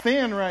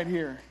Thin right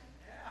here.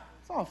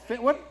 It's all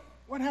thin. What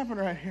happened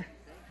right here?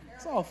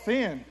 It's all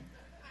thin.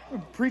 We're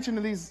preaching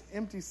to these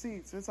empty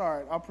seats. It's all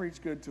right. I'll preach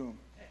good to them.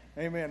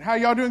 Amen. How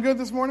y'all doing good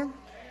this morning?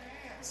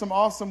 Some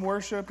awesome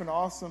worship and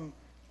awesome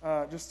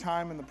just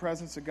time in the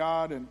presence of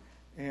God.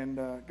 And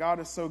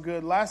God is so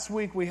good. Last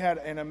week we had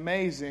an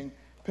amazing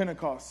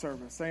Pentecost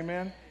service.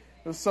 Amen.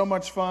 It was so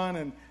much fun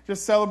and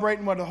just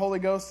celebrating what the Holy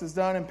Ghost has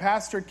done. And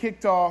Pastor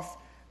kicked off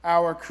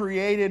our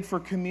Created for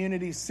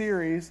Community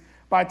series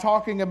by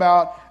talking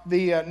about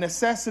the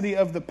necessity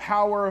of the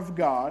power of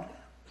God,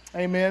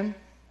 amen,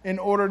 in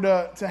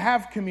order to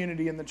have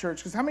community in the church.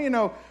 Because how many of you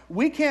know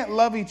we can't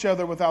love each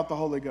other without the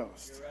Holy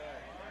Ghost?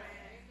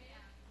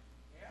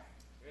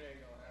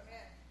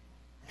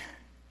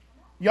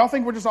 Y'all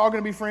think we're just all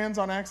going to be friends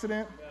on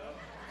accident?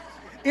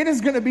 It is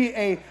going to be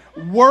a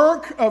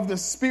work of the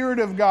Spirit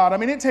of God. I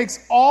mean, it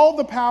takes all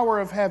the power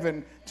of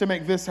heaven to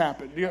make this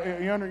happen. You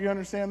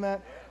understand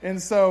that?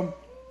 And so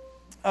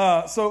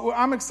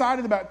I'm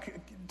excited about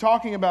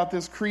talking about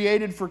this,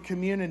 Created for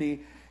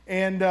Community.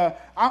 And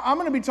I'm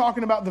going to be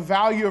talking about the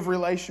value of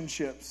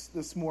relationships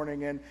this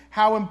morning and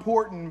how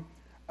important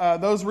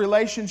those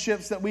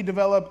relationships that we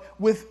develop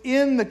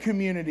within the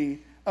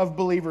community of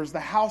believers, the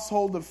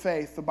household of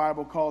faith, the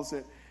Bible calls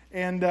it.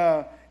 And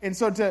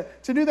so to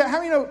do that, how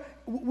many know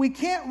we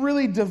can't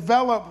really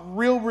develop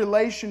real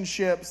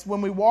relationships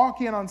when we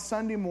walk in on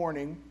Sunday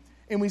morning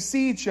and we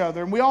see each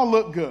other and we all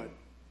look good.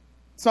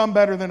 Some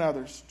better than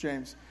others,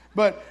 James.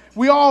 But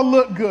we all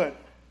look good,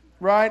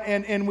 right?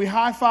 And we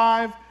high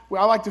five.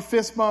 I like to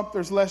fist bump.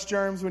 There's less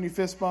germs when you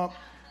fist bump.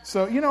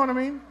 So you know what I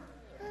mean?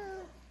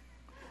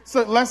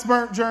 So less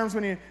burnt germs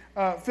when you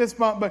fist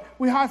bump. But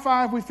we high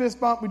five, we fist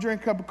bump, we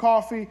drink a cup of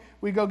coffee,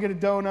 we go get a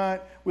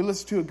donut, we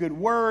listen to a good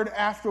word.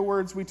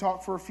 Afterwards, we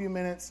talk for a few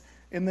minutes,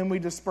 and then we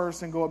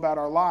disperse and go about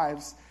our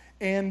lives.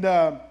 And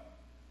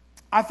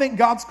I think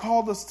God's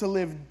called us to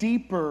live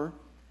deeper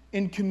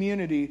in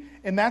community,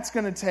 and that's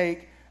going to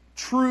take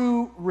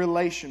true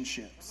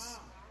relationships.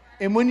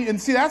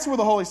 And see, that's where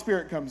the Holy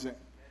Spirit comes in.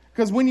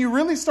 Because when you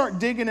really start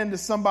digging into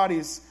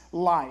somebody's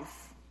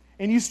life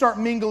and you start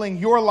mingling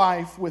your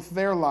life with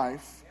their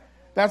life,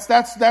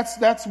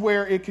 that's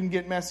where it can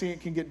get messy,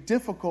 it can get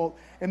difficult,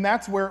 and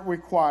that's where it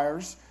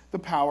requires the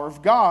power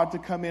of God to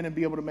come in and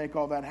be able to make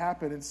all that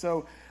happen. And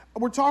so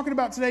we're talking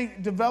about today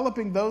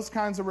developing those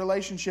kinds of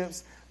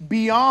relationships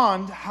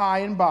beyond high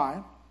and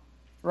by,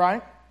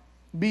 right?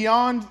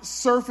 Beyond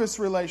surface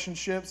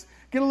relationships,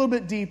 get a little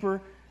bit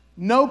deeper,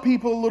 know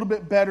people a little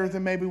bit better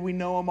than maybe we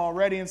know them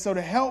already. And so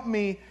to help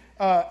me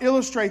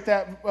illustrate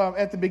that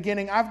at the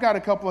beginning, I've got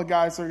a couple of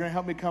guys that are going to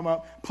help me come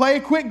up, play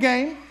a quick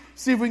game,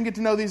 see if we can get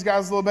to know these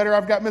guys a little better.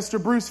 I've got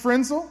Mr. Bruce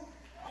Frenzel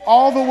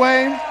all the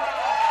way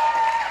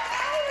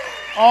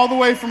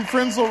from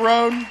Frenzel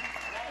Road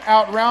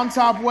out Round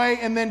Top Way,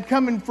 and then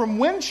coming from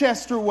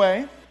Winchester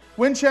Way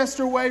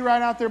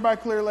right out there by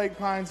Clear Lake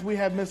Pines, we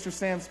have Mr.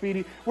 Sam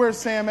Speedy. Where's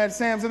Sam at?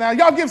 Sam's in there.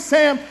 Y'all give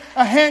Sam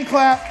a hand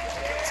clap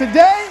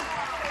today.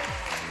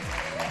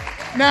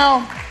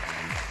 Now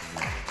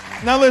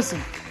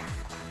listen.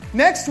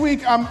 Next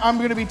week, I'm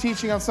going to be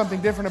teaching on something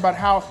different about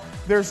how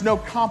there's no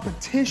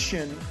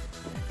competition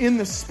in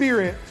the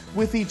Spirit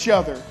with each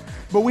other.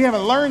 But we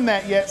haven't learned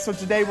that yet, so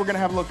today we're going to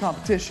have a little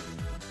competition.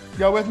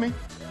 Y'all with me?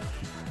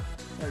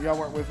 Y'all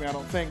weren't with me, I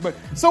don't think. But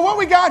so what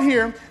we got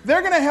here,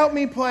 they're going to help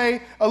me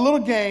play a little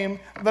game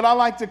that I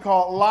like to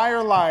call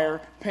Liar,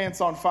 Liar, Pants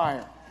on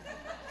Fire.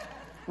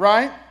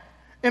 Right?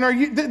 And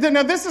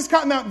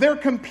now they're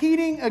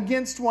competing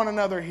against one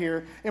another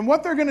here. And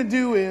what they're going to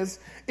do is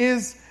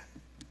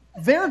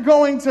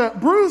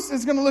Bruce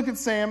is going to look at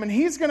Sam and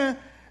he's going to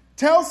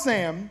tell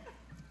Sam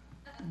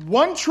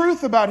one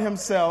truth about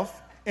himself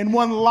and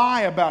one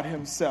lie about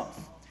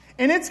himself.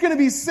 And it's going to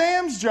be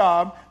Sam's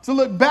job to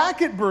look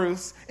back at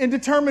Bruce and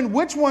determine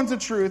which one's a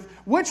truth,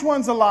 which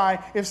one's a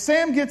lie. If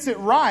Sam gets it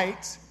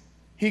right,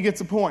 he gets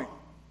a point.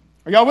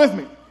 Are y'all with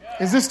me?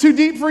 Is this too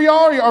deep for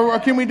y'all or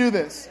can we do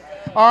this?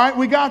 All right,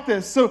 we got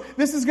this. So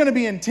this is going to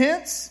be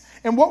intense.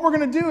 And what we're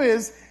going to do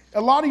is,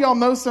 a lot of y'all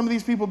know some of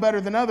these people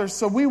better than others,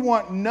 so we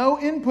want no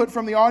input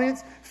from the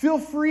audience. Feel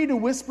free to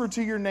whisper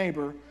to your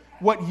neighbor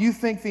what you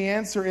think the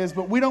answer is,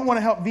 but we don't want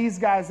to help these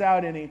guys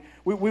out any.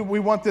 We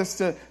want this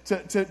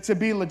to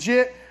be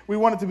legit. We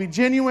want it to be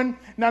genuine.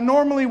 Now,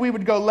 normally we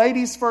would go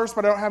ladies first,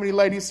 but I don't have any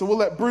ladies, so we'll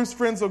let Bruce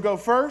Frenzel go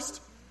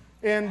first.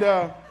 And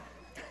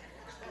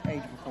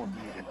age before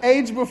beauty.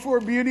 Age before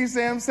beauty,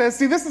 Sam says.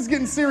 See, this is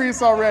getting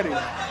serious already.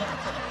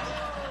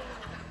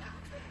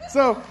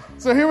 So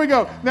here we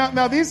go.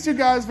 Now these two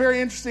guys,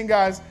 very interesting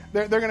guys,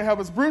 they're going to help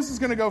us. Bruce is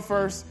going to go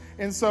first.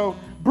 And so,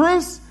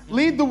 Bruce,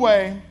 lead the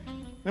way.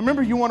 Now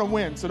remember, you want to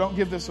win, so don't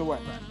give this away.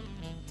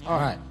 All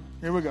right.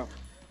 Here we go.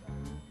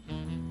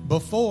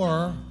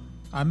 Before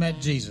I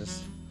met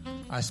Jesus,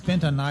 I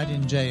spent a night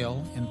in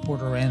jail in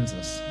Port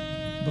Aransas.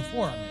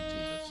 Before I met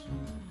Jesus.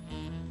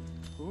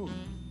 Ooh.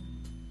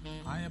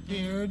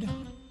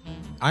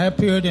 I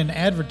appeared in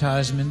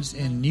advertisements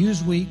in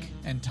Newsweek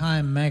and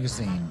Time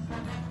magazine.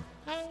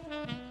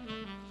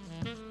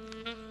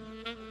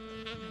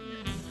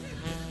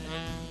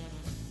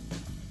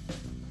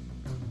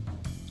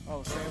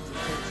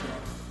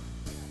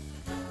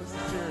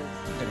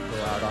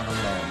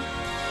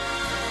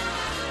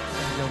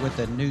 with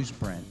the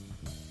newsprint.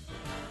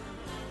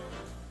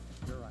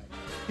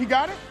 He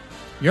got it?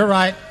 You're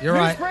right. You're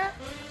right. Newsprint?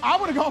 I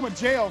would have gone with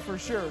jail for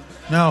sure.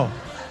 No.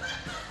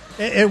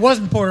 It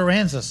wasn't Port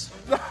Aransas.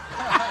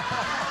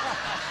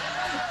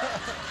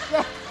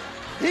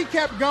 He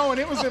kept going.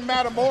 It was in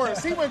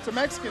Matamoros. He went to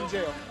Mexican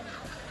jail.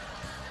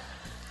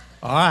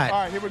 All right.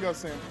 All right, here we go,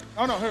 Sam.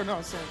 Oh, no,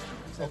 Sam.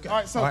 Okay. All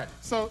right, All right.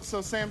 So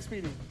Sam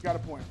Speedy, got a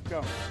point.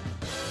 Go.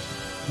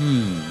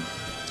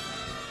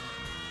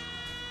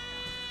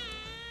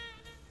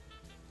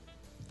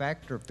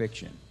 Fact or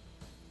fiction?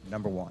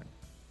 Number 1.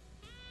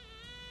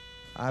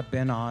 I've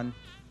been on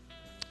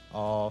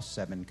all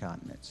 7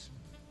 continents.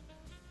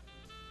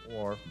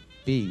 Or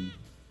B,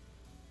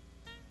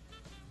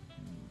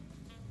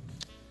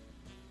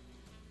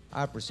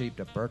 I've received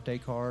a birthday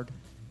card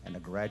and a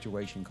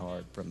graduation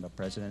card from the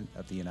President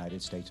of the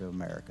United States of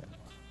America.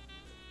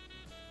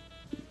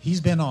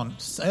 He's been on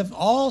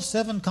all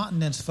 7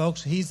 continents,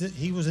 folks.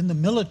 He was in the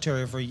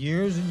military for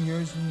years and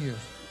years and years.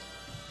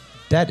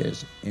 That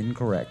is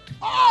incorrect.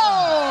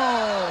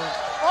 Oh,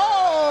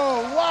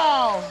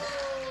 wow.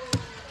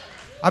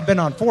 I've been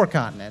on 4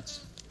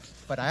 continents,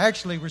 but I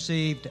actually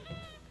received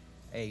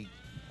a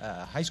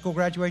high school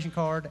graduation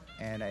card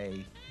and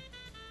a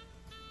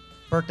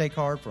birthday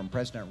card from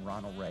President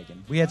Ronald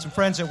Reagan. We had some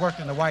friends that worked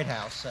in the White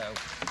House, so.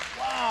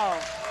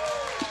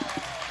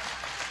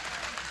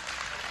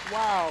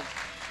 Wow.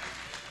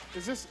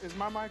 Is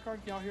my mic on?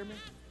 Can y'all hear me?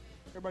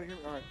 Everybody hear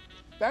me? All right.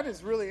 That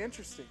is really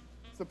interesting.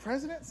 The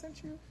president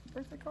sent you a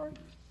birthday card?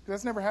 'Cause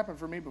that's never happened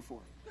for me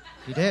before.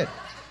 He did.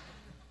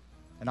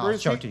 And I'll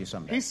Bruce, show it to you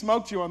someday. He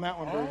smoked you on that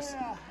one, Bruce.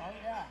 Yeah.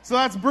 So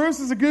that's Bruce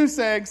is a goose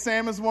egg,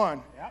 Sam is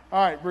 1. Yep.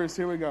 All right, Bruce,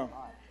 here we go.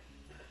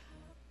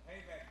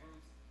 Hey back, Bruce.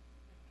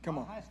 Come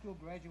on. High school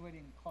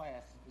graduating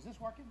class. Is this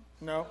working?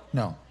 No.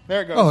 No.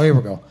 There it goes. Oh, here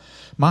we go.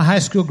 My high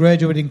school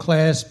graduating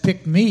class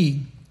picked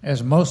me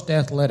as most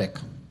athletic.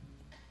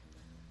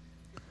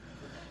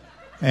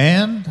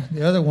 And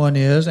the other one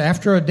is,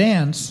 after a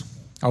dance,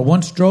 I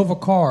once drove a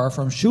car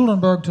from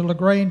Schulenburg to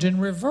LaGrange in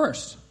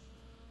reverse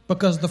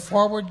because the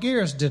forward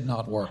gears did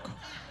not work.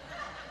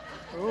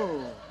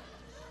 Ooh.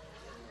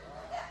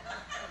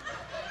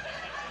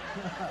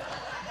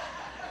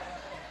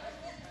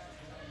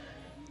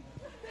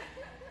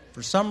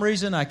 For some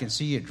reason, I can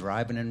see you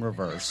driving in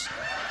reverse.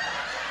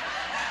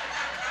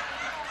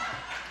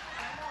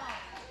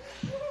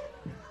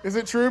 Is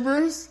it true,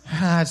 Bruce?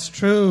 It's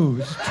true.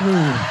 It's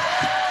true.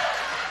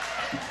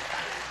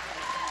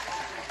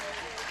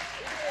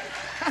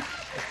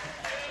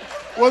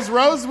 Was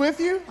Rose with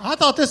you? I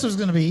thought this was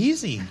going to be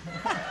easy.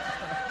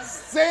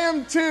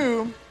 Sam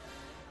 2,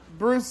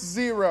 Bruce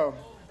 0.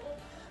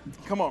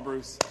 Come on,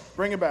 Bruce.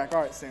 Bring it back.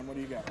 All right, Sam, what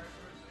do you got?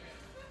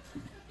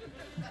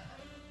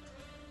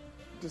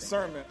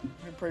 Discernment.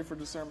 We pray for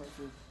discernment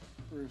for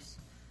Bruce.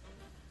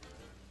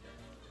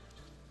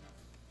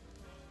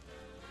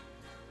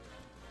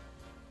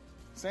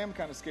 Sam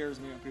kind of scares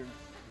me up here.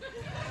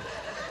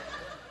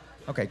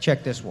 Okay,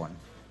 check this one.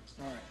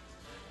 All right.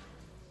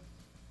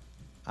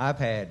 I've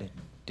had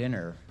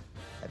dinner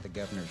at the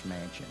governor's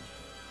mansion.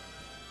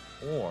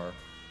 Or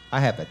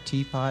I have a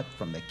teapot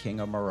from the King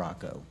of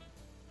Morocco.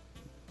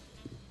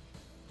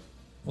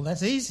 Well,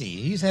 that's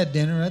easy. He's had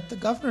dinner at the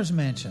governor's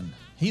mansion.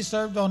 He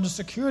served on the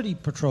security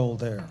patrol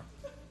there.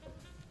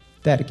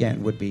 That,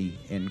 again, would be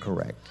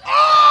incorrect.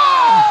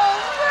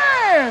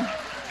 Oh, man!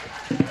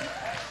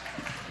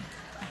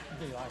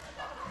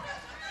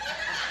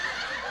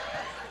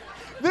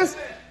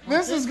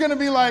 This is going to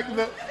be like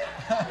the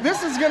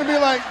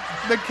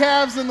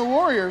Cavs and the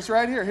Warriors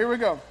right here. Here we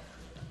go.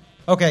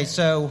 Okay,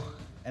 so...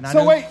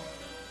 Wait,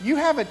 you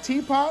have a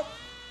teapot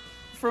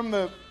from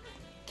the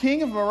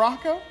King of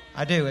Morocco?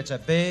 I do. It's a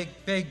big,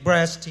 big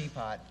brass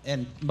teapot.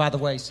 And by the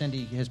way,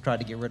 Cindy has tried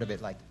to get rid of it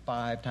like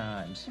 5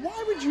 times.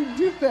 Why would you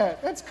do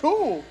that? That's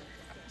cool.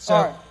 So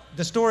All right.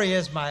 The story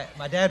is my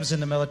dad was in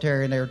the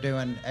military and they were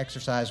doing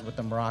exercise with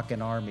the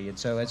Moroccan army. And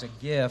so as a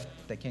gift,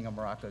 the King of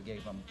Morocco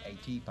gave him a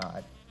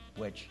teapot,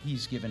 which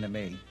he's given to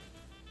me.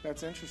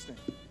 That's interesting.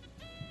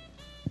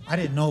 I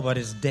didn't know about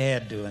his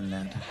dad doing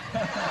that.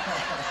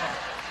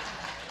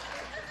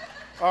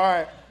 All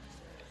right.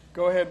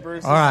 Go ahead,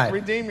 Bruce. All right.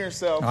 Redeem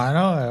yourself. I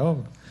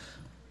know.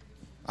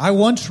 I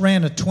once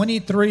ran a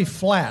 23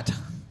 flat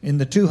in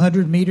the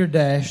 200-meter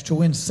dash to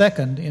win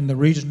second in the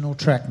regional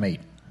track meet.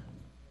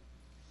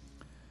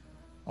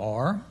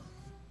 Or,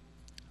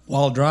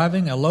 while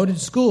driving a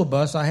loaded school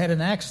bus, I had an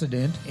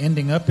accident,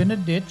 ending up in a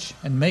ditch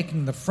and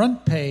making the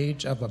front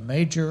page of a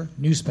major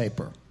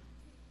newspaper.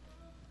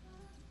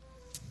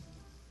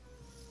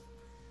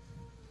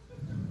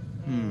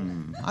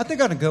 I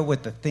think I'm going to go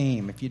with the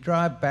theme. If you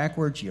drive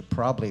backwards, you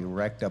probably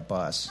wrecked a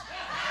bus.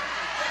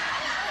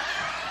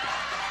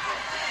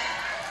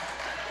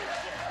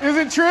 Is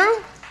it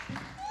true?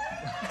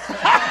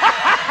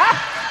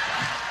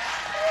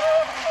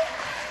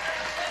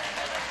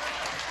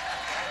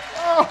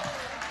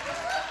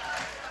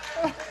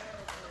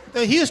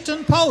 The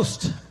Houston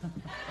Post.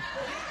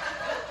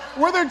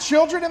 Were there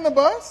children in the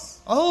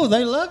bus? Oh,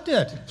 they loved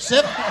it.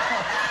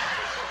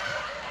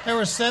 There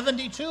were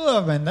 72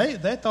 of them,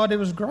 and they thought it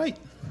was great.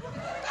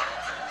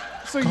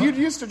 So you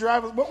used to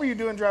drive. What were you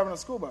doing driving a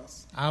school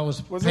bus? I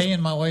was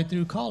paying my way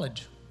through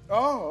college.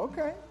 Oh,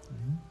 okay.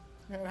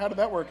 Mm-hmm. How did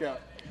that work out?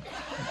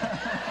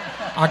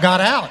 I got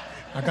out.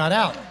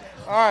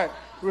 All right.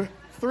 We're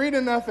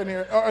 3-0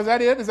 here. Oh, is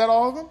that it? Is that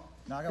all of them?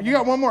 No, you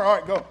got one more? All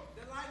right, go.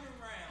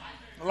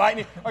 The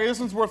lightning. Okay, this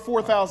one's worth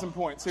 4,000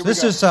 points. Here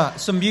this is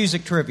some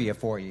music trivia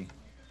for you.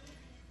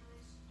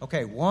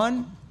 Okay,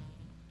 1,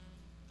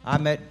 I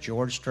met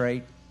George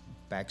Strait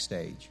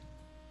backstage.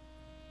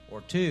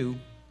 Or 2,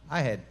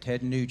 I had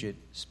Ted Nugent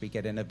speak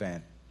at an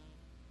event.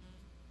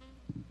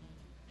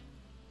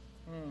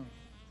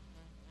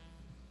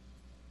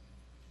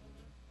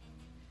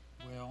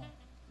 Well,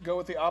 go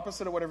with the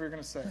opposite of whatever you're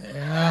going to say.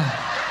 Yeah.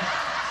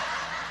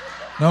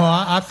 No,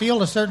 I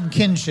feel a certain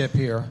kinship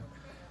here.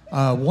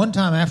 One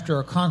time after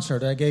a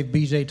concert, I gave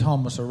B.J.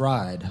 Thomas a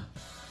ride.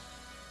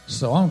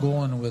 So I'm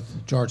going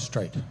with George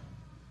Strait.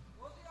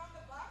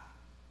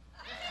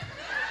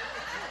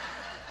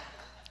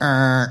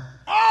 Oh,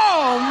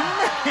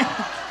 man.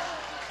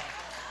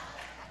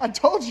 I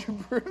told you,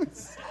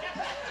 Bruce.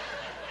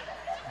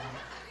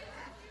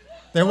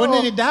 There wasn't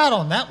any doubt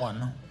on that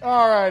one.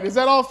 All right. Is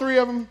that all 3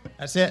 of them?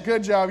 That's it.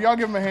 Good job. Y'all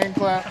give him a hand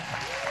clap.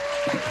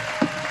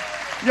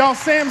 Y'all,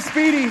 Sam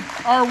Speedy,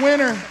 our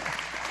winner.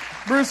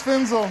 Bruce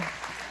Finzel,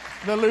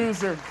 the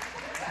loser.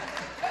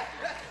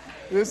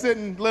 This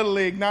isn't Little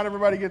League. Not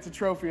everybody gets a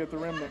trophy at the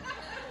Remnant.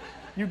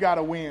 You got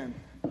to win.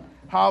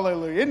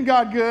 Hallelujah. Isn't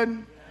God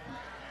good?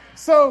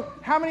 So,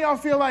 how many of y'all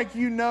feel like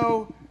you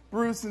know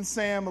Bruce and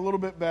Sam a little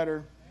bit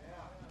better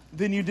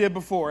than you did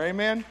before?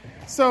 Amen?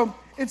 So,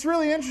 it's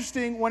really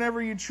interesting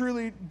whenever you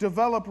truly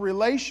develop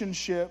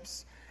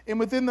relationships, and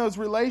within those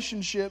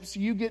relationships,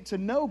 you get to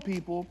know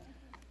people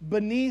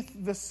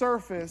beneath the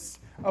surface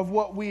of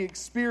what we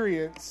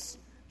experience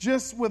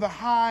just with a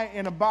hi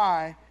and a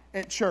bye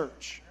at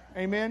church.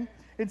 Amen?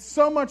 It's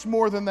so much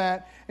more than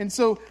that. And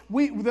so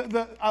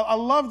I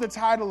love the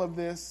title of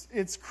this.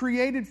 It's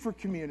Created for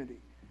Community.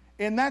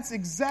 And that's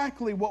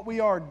exactly what we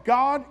are.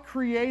 God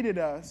created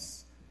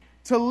us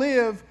to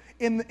live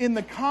in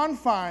the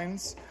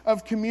confines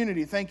of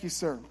community. Thank you,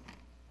 sir.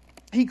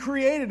 He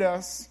created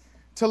us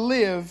to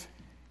live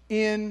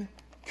in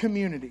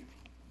community.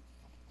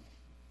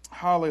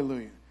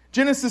 Hallelujah.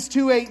 Genesis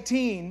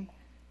 2:18,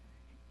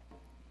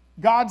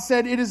 God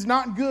said, "It is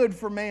not good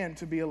for man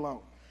to be alone."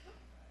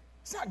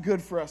 It's not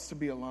good for us to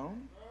be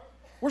alone.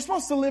 We're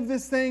supposed to live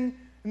this thing,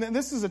 and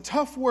this is a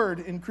tough word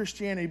in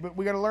Christianity, but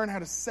we got to learn how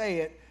to say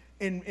it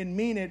and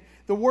mean it.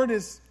 The word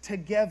is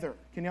together.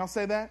 Can y'all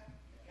say that?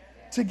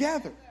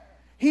 Together.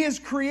 He has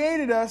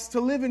created us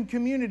to live in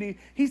community.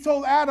 He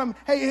told Adam,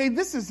 hey,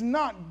 this is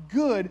not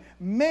good.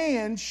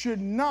 Man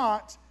should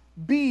not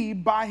be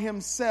by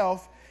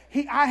himself.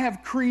 I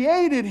have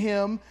created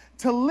him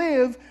to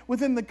live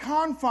within the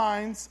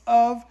confines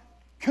of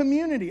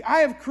community. I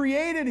have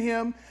created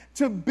him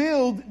to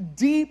build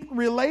deep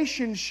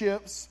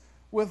relationships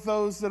with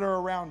those that are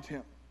around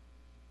him.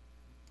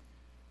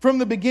 From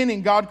the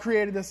beginning, God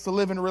created us to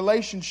live in a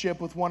relationship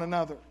with one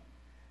another.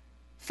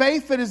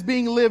 Faith that is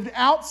being lived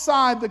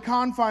outside the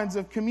confines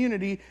of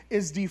community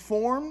is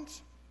deformed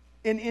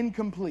and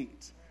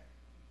incomplete.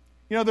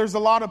 You know, there's a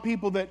lot of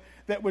people that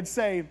would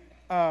say,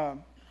 I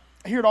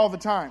hear it all the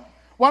time,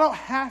 well, I don't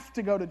have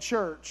to go to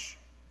church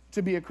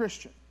to be a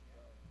Christian.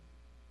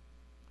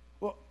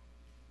 Well,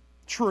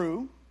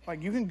 true.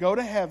 Like, you can go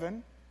to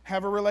heaven,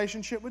 have a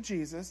relationship with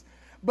Jesus,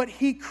 but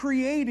He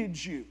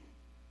created you.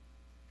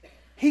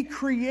 He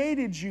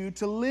created you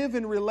to live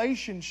in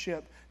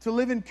relationship, to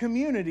live in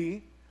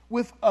community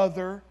with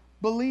other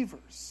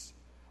believers.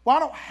 Well, I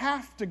don't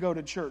have to go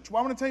to church.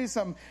 Well, I want to tell you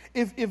something.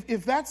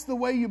 If that's the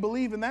way you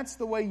believe and that's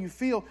the way you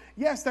feel,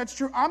 yes, that's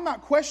true. I'm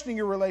not questioning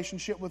your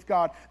relationship with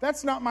God.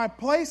 That's not my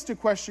place to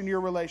question your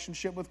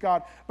relationship with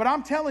God. But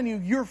I'm telling you,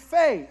 your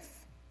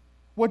faith,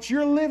 what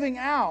you're living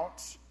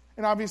out,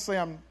 and obviously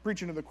I'm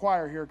preaching to the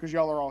choir here because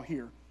y'all are all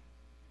here,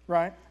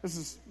 right?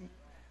 This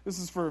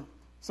is for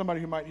somebody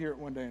who might hear it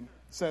one day and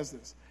says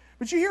this.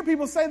 But you hear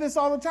people say this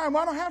all the time.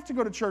 Well, I don't have to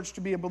go to church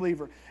to be a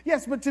believer.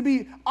 Yes, but to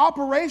be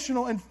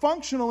operational and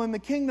functional in the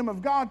kingdom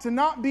of God, to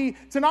not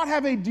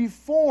have a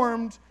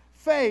deformed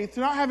faith, to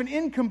not have an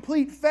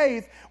incomplete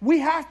faith, we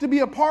have to be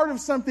a part of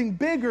something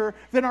bigger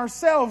than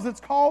ourselves. It's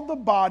called the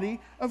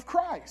body of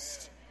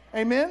Christ.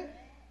 Amen?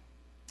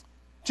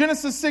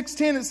 Genesis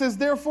 6:10, it says,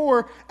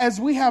 "Therefore, as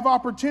we have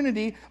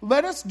opportunity,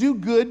 let us do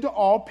good to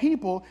all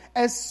people,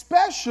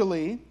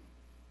 especially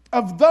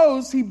of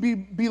those who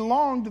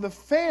belong to the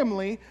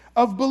family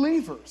of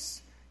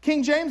believers."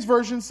 King James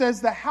Version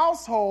says the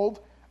household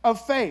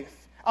of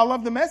faith. I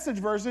love the Message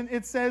version.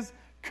 It says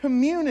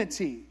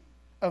community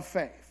of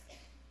faith.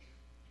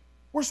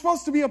 We're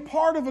supposed to be a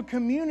part of a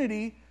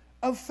community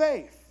of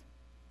faith.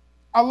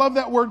 I love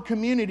that word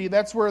community.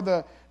 That's where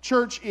the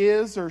church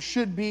is or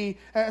should be.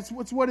 It's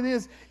what it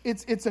is.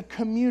 It's a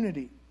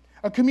community.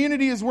 A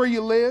community is where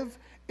you live.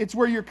 It's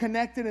where you're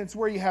connected. And it's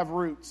where you have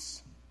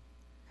roots.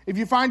 If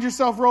you find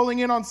yourself rolling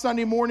in on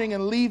Sunday morning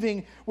and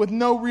leaving with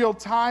no real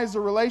ties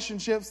or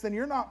relationships, then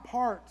you're not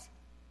part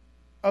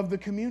of the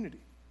community.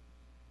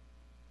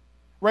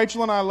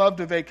 Rachel and I love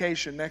to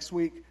vacation. Next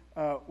week,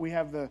 we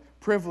have the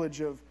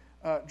privilege of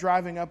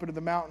driving up into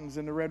the mountains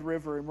in the Red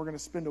River, and we're going to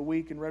spend a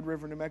week in Red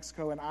River, New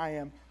Mexico, and I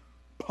am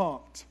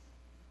pumped,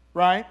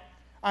 right?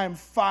 I am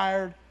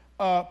fired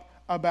up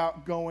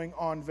about going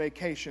on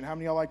vacation. How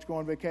many of y'all like to go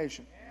on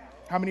vacation?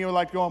 How many of you would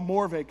like to go on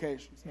more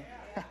vacations? No.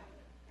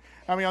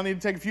 How many of y'all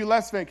need to take a few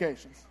less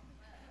vacations?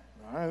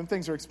 All right,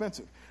 things are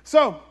expensive.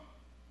 So,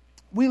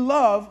 we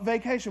love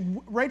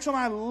vacation. Rachel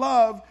and I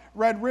love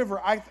Red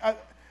River.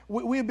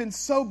 We have been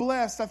so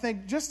blessed. I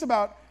think just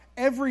about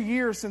every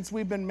year since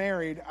we've been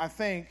married, I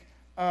think,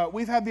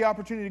 we've had the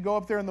opportunity to go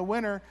up there in the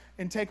winter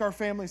and take our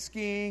family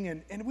skiing,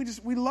 and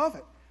we love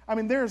it. I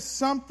mean, there's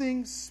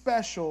something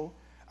special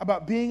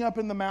about being up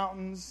in the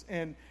mountains,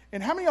 and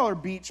how many of y'all are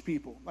beach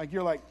people? Like,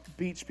 you're like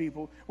beach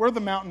people. Where are the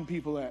mountain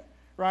people at,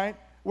 right?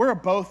 Where are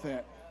both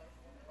at?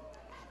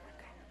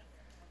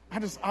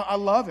 I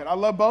love it. I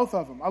love both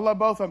of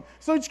them.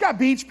 So you got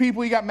beach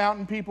people, you got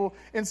mountain people.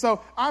 And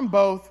so I'm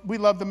both. We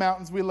love the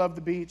mountains, we love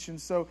the beach.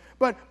 And so,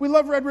 but we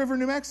love Red River,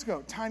 New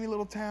Mexico. Tiny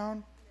little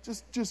town.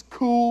 Just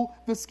cool.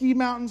 The ski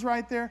mountains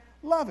right there.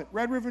 Love it.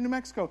 Red River, New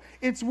Mexico.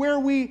 It's where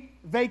we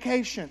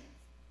vacation.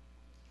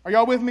 Are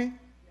y'all with me? Yeah.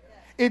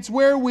 It's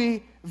where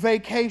we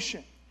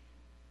vacation.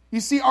 You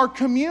see, our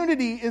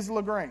community is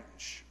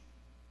LaGrange.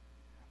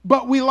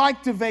 But we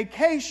like to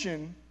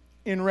vacation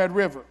in Red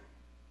River.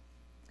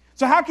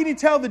 So how can you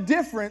tell the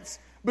difference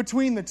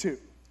between the two?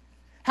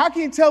 How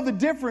can you tell the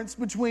difference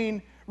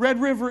between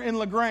Red River and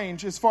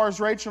LaGrange as far as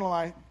Rachel and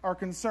I are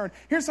concerned?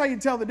 Here's how you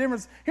tell the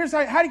difference.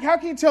 How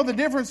can you tell the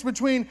difference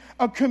between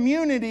a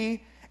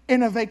community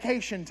and a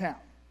vacation town?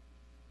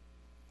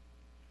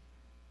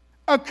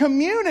 A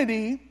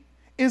community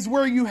is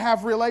where you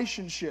have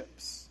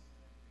relationships.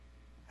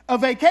 A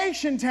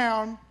vacation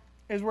town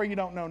is where you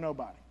don't know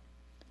nobody.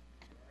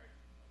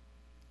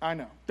 I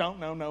know, don't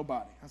know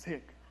nobody. That's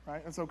hick,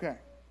 right? That's okay.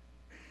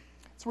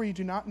 It's where you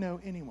do not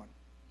know anyone.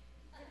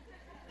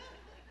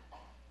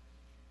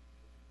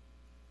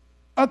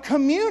 A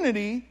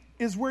community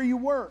is where you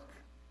work.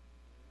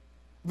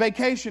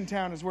 Vacation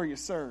town is where you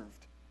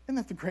served. Isn't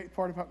that the great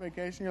part about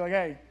vacation? You're like,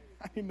 hey,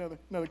 I need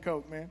another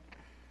Coke, man.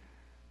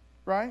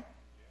 Right?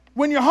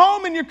 When you're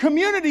home in your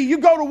community, you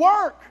go to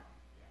work.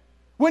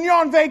 When you're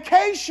on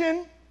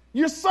vacation,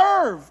 you're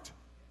served.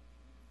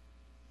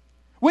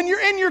 When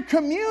you're in your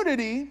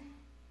community,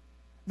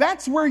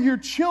 that's where your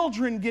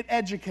children get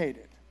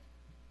educated.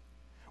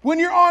 When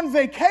you're on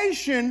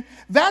vacation,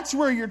 that's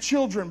where your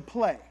children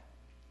play.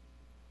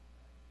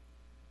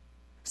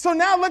 So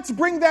now let's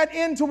bring that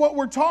into what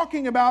we're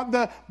talking about,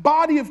 the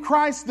body of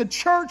Christ, the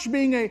church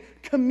being a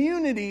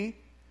community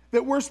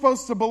that we're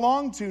supposed to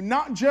belong to,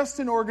 not just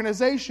an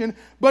organization,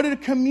 but a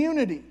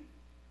community.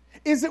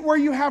 Is it where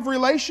you have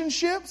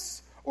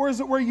relationships, or is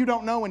it where you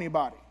don't know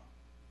anybody?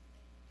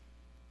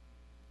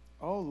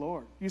 Oh,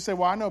 Lord. You say,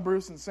 well, I know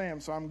Bruce and Sam,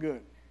 so I'm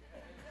good.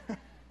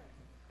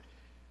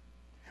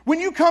 When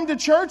you come to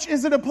church,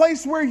 is it a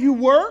place where you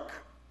work,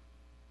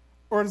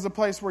 or is it a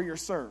place where you're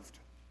served?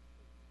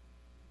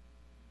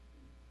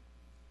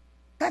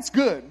 That's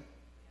good.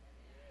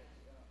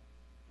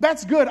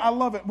 That's good. I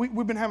love it.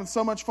 We've been having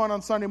so much fun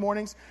on Sunday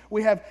mornings.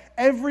 We have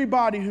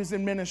everybody who's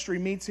in ministry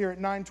meets here at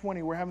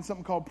 9:20. We're having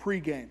something called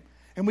pregame.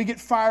 And we get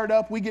fired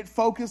up. We get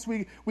focused.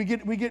 We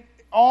get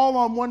all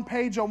on one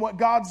page on what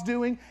God's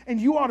doing. And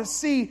you ought to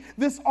see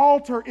this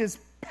altar is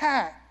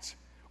packed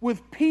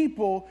with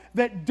people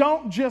that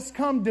don't just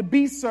come to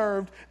be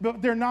served,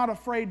 but they're not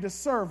afraid to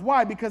serve.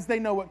 Why? Because they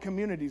know what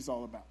community's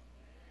all about.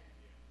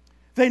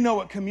 They know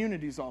what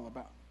community's all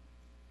about.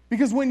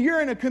 Because when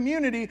you're in a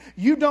community,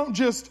 you don't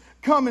just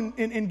come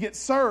and get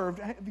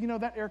served. You know,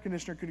 that air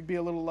conditioner could be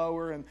a little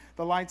lower and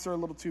the lights are a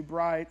little too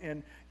bright.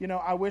 And, you know,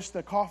 I wish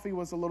the coffee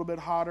was a little bit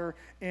hotter.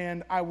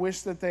 And I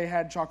wish that they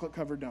had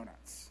chocolate-covered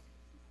donuts.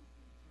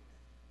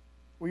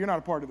 Well, you're not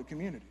a part of the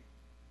community.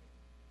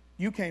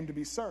 You came to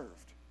be served.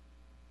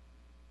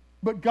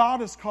 But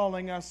God is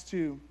calling us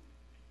to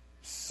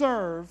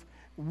serve,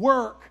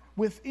 work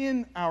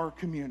within our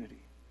community.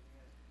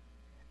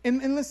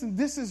 And listen,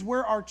 this is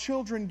where our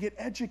children get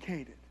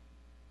educated.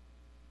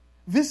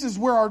 This is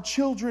where our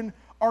children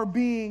are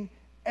being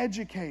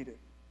educated.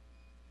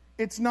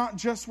 It's not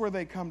just where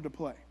they come to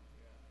play.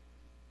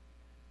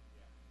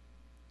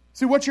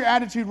 See, what's your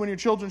attitude when your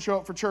children show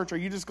up for church? Are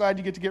you just glad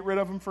you get rid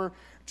of them for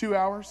 2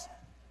 hours?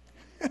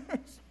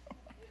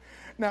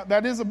 Now,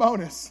 that is a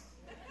bonus.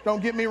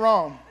 Don't get me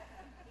wrong.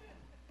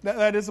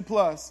 That is a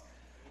plus.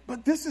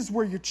 But this is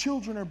where your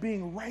children are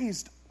being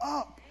raised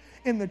up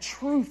in the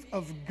truth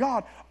of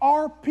God.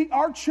 Our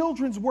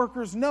children's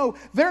workers know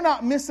they're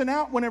not missing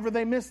out whenever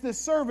they miss this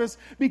service,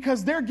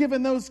 because they're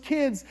giving those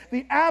kids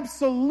the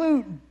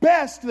absolute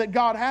best that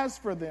God has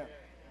for them.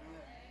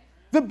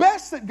 The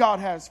best that God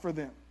has for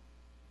them.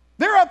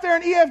 They're up there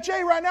in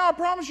EFJ right now. I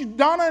promise you,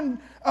 Donna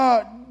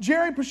and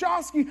Jerry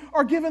Pashowski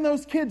are giving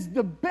those kids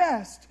the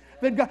best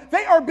that God,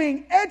 they are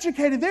being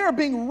educated. They are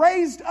being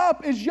raised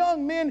up as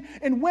young men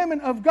and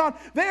women of God.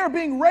 They are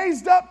being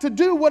raised up to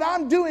do what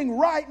I'm doing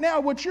right now,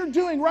 what you're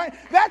doing right.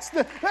 That's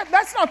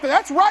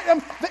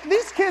right.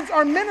 These kids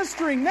are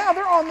ministering now.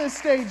 They're on this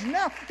stage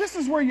now. This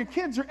is where your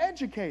kids are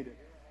educated,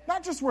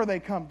 not just where they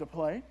come to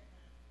play.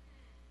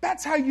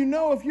 That's how you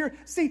know if you're...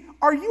 See,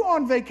 are you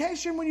on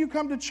vacation when you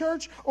come to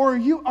church, or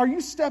are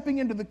you stepping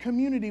into the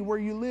community where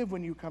you live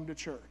when you come to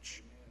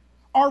church?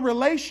 Our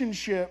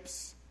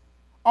relationships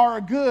are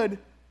a good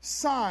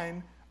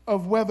sign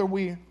of whether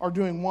we are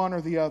doing one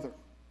or the other.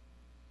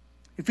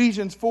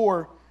 Ephesians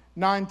 4,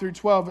 9 through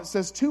 12, it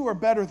says, 2 are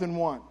better than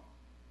one,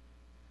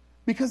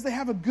 because they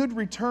have a good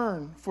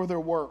return for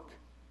their work.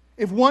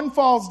 If one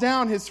falls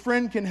down, his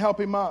friend can help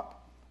him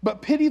up.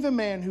 But pity the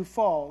man who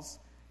falls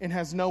and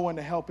has no one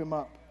to help him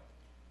up.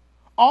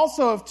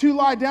 Also, if 2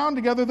 lie down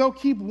together, they'll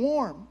keep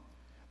warm.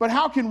 But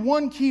how can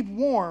one keep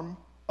warm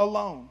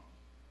alone?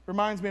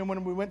 Reminds me of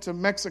when we went to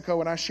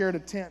Mexico and I shared a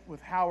tent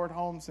with Howard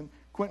Holmes and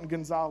Quentin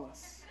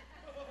Gonzalez.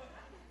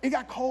 It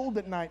got cold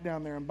at night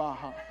down there in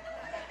Baja.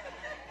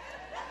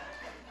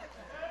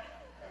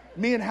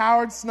 Me and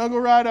Howard snuggle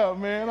right up,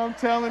 man. I'm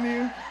telling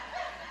you.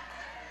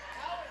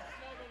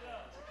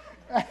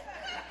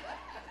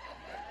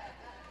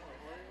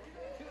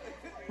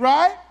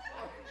 Right?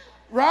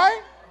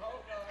 Right?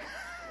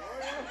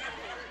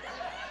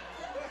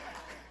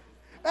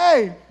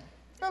 Hey,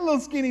 that little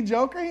skinny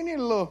joker, he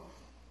needed a little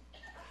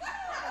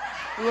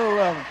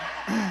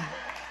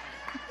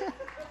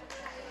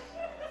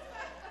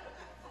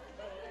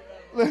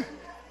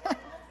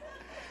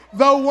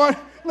though one,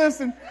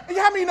 listen,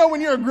 how many know when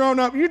you're a grown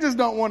up, you just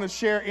don't want to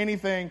share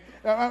anything?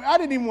 I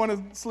didn't even want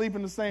to sleep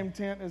in the same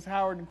tent as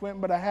Howard and Quentin,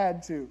 but I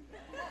had to.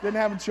 Didn't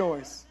have a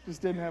choice.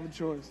 Just didn't have a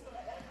choice.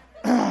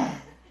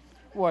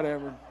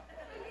 Whatever.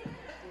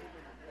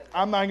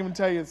 I'm not even going to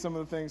tell you some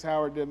of the things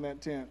Howard did in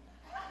that tent.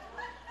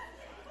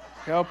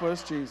 Help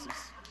us, Jesus.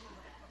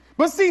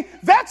 But see,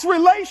 that's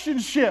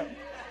relationship.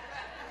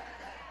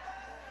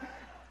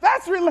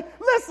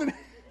 Listen,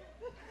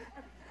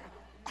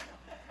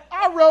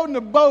 I rode in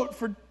a boat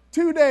for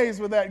 2 days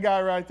with that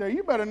guy right there.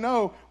 You better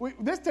know.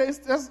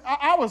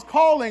 I was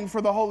calling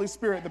for the Holy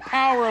Spirit, the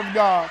power of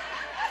God.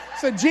 I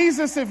said,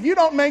 Jesus, if you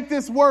don't make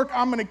this work,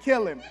 I'm going to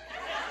kill him.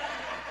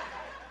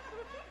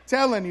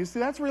 Telling you, see,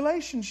 that's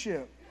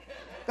relationship.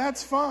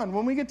 That's fun.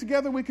 When we get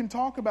together, we can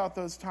talk about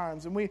those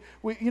times. And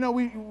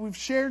we've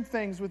shared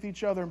things with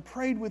each other and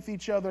prayed with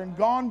each other and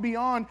gone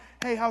beyond,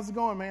 hey, how's it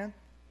going, man?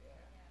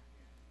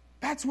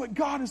 That's what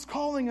God is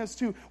calling us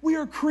to. We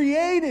are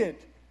created.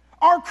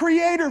 Our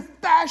Creator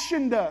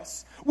fashioned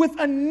us with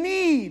a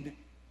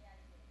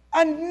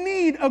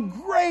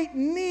great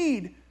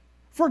need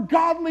for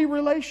godly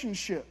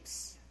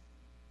relationships.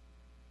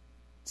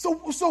 So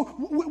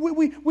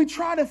we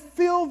try to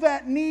fill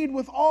that need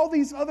with all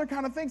these other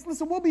kind of things.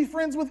 Listen, we'll be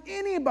friends with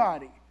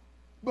anybody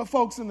but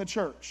folks in the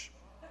church.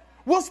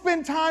 We'll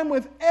spend time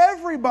with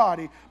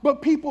everybody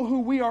but people who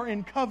we are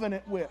in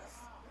covenant with.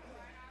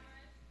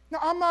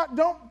 Now,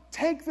 don't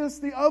take this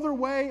the other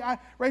way.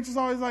 Rachel's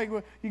always like,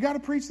 well, you got to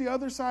preach the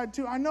other side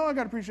too. I know I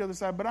got to preach the other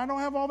side, but I don't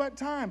have all that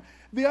time.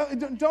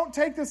 Don't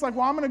take this like,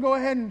 well, I'm going to go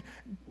ahead and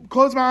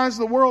close my eyes to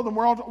the world and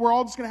we're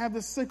all just going to have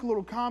this sick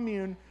little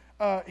commune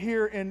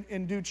here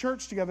and do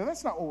church together.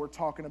 That's not what we're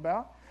talking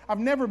about. I've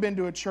never been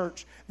to a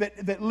church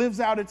that lives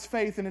out its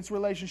faith and its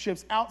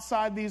relationships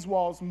outside these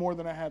walls more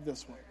than I have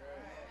this one.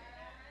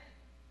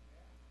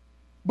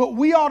 But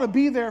we ought to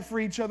be there for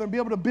each other and be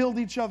able to build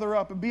each other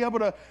up and be able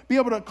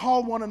to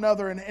call one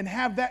another and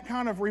have that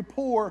kind of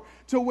rapport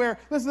to where,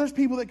 listen, there's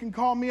people that can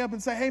call me up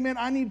and say, hey man,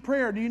 I need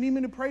prayer. Do you need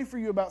me to pray for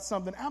you about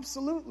something?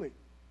 Absolutely.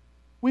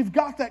 We've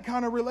got that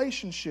kind of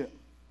relationship.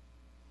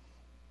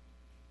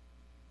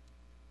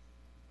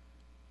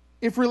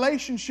 If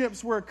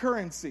relationships were a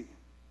currency,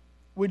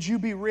 would you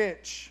be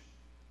rich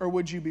or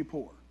would you be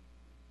poor?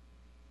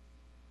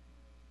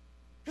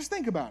 Just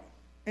think about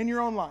it in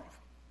your own life.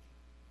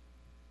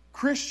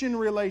 Christian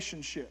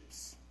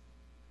relationships.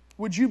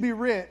 Would you be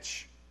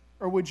rich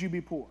or would you be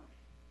poor?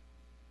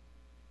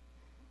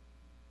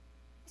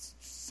 It's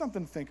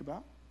something to think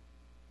about.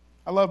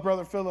 I love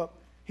Brother Philip.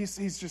 He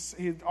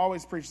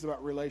always preaches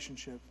about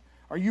relationships.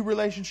 Are you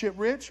relationship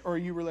rich or are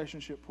you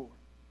relationship poor?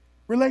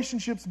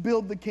 Relationships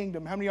build the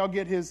kingdom. How many of y'all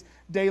get his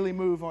daily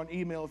move on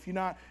email? If you're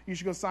not, you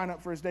should go sign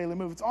up for his daily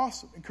move. It's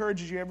awesome.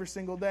 Encourages you every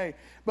single day.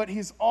 But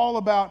he's all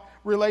about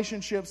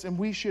relationships, and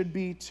we should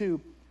be too.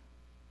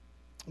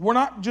 We're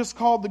not just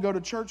called to go to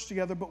church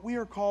together, but we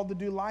are called to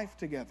do life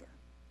together.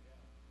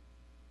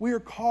 We are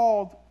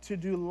called to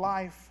do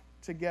life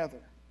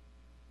together.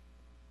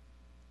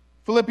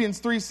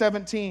 Philippians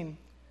 3:17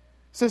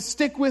 says,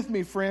 stick with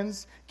me,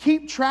 friends.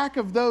 Keep track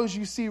of those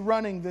you see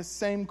running this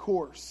same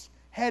course,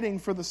 heading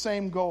for the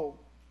same goal.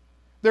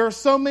 There are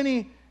so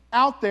many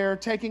out there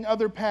taking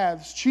other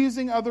paths,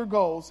 choosing other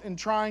goals, and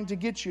trying to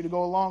get you to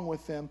go along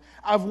with them.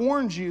 I've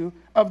warned you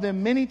of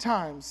them many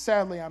times.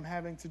 Sadly, I'm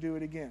having to do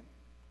it again.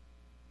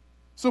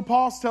 So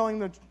Paul's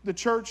telling the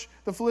church,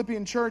 the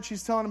Philippian church,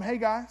 he's telling them, hey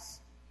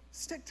guys,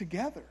 stick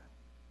together.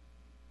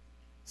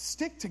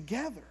 Stick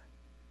together.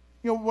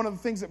 You know, one of the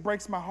things that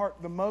breaks my heart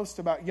the most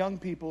about young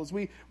people is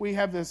we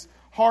have this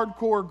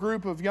hardcore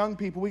group of young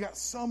people. We got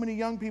so many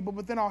young people,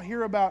 but then I'll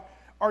hear about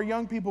our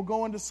young people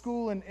going to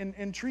school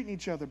and treating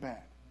each other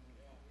bad.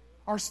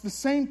 The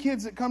same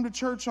kids that come to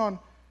church on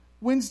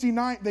Wednesday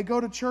night, they go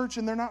to church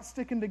and they're not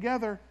sticking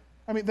together.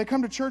 I mean, they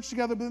come to church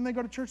together, but then they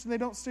go to church and they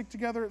don't stick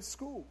together at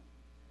school.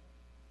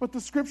 But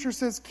the scripture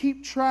says,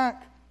 keep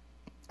track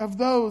of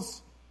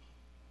those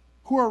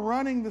who are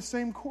running the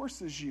same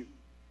course as you.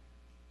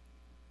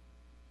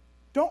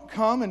 Don't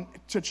come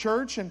to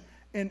church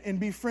and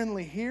be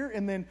friendly here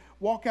and then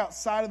walk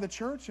outside of the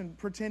church and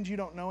pretend you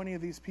don't know any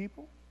of these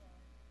people.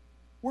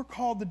 We're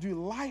called to do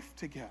life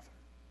together.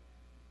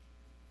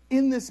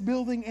 In this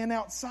building and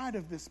outside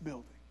of this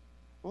building.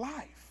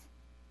 Life.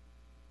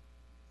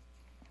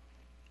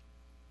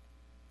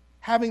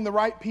 Having the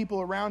right people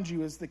around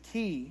you is the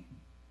key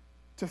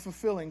to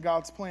fulfilling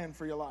God's plan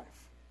for your life.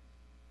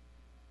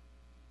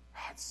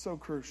 It's so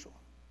crucial.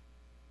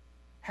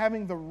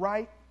 Having the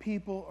right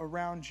people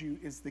around you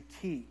is the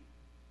key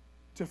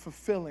to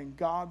fulfilling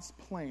God's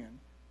plan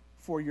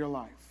for your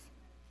life.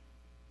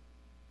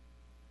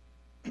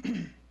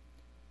 This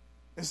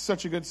is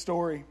such a good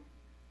story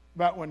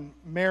about when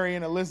Mary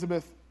and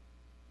Elizabeth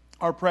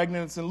are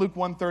pregnant. It's in Luke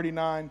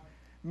 1:39.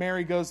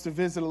 Mary goes to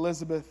visit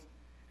Elizabeth.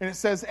 And it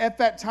says, at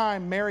that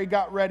time, Mary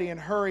got ready and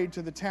hurried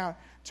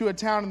to a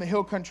town in the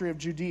hill country of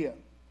Judea.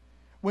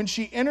 When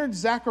she entered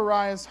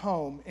Zechariah's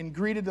home and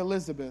greeted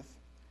Elizabeth,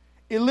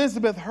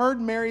 Elizabeth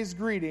heard Mary's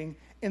greeting,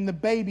 and the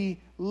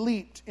baby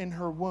leaped in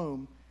her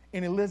womb,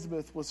 and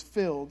Elizabeth was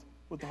filled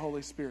with the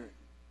Holy Spirit.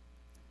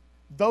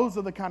 Those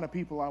are the kind of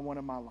people I want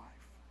in my life.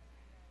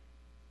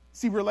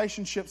 See,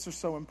 relationships are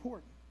so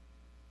important.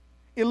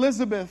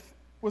 Elizabeth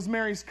was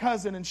Mary's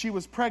cousin, and she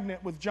was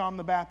pregnant with John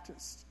the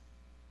Baptist.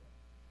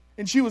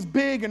 And she was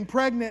big and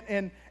pregnant,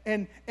 and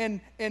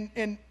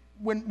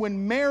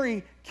when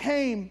Mary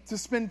came to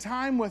spend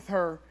time with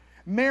her,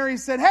 Mary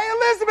said, "Hey,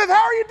 Elizabeth,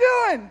 how are you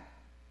doing?"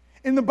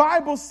 And the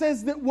Bible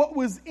says that what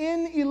was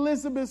in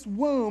Elizabeth's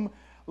womb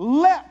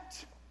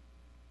leapt,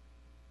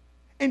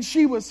 and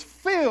she was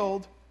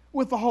filled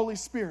with the Holy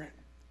Spirit.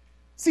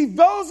 See,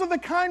 those are the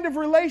kind of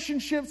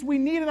relationships we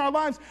need in our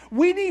lives.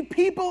 We need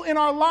people in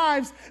our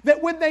lives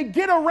that when they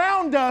get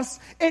around us,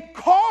 it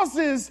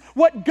causes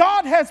what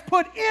God has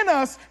put in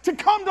us to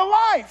come to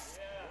life.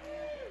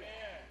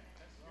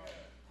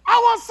 I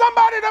want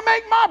somebody to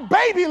make my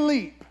baby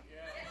leap.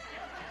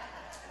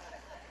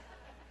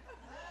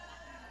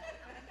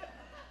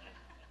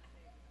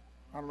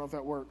 I don't know if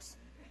that works.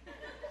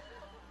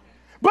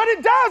 But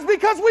it does,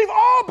 because we've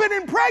all been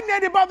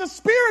impregnated by the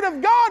Spirit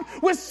of God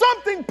with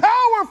something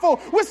powerful,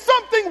 with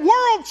something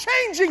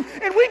world-changing.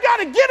 And we got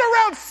to get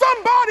around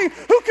somebody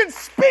who can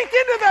speak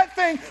into that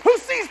thing, who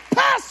sees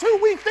past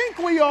who we think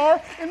we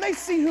are, and they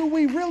see who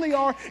we really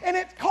are. And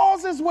it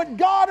causes what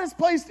God has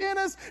placed in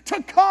us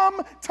to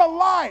come to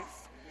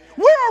life.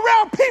 We're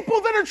around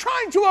people that are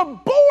trying to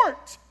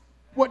abort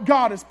what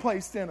God has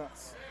placed in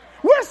us.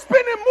 We're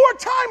spending more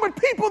time with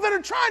people that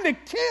are trying to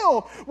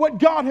kill what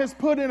God has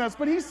put in us.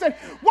 But he said,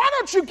 why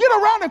don't you get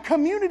around a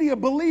community of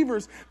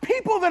believers,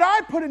 people that I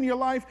put in your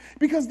life,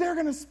 because they're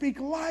going to speak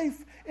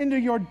life into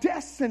your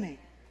destiny.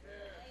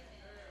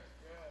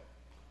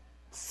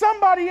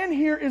 Somebody in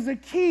here is a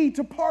key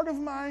to part of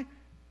my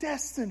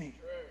destiny.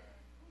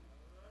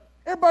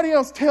 Everybody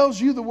else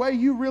tells you the way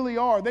you really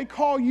are. They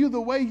call you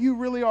the way you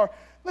really are.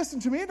 Listen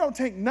to me, it don't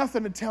take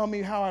nothing to tell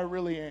me how I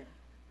really am.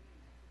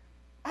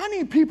 I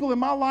need people in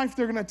my life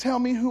that are going to tell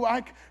me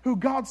who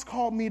God's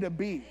called me to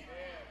be.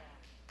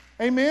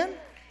 Amen?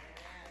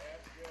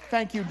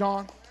 Thank you,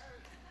 Dawn.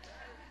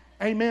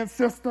 Amen,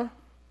 sister.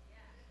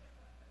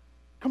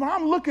 Come on,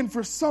 I'm looking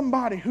for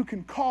somebody who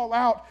can call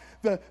out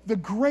the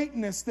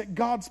greatness that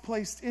God's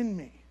placed in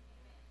me.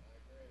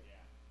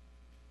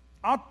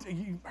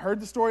 You heard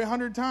the story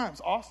 100 times.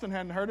 Austin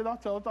hadn't heard it. I'll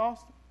tell it to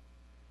Austin.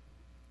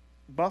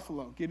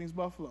 Buffalo, Giddings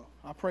Buffalo.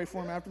 I'll pray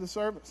for him after the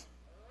service.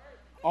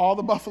 All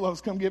the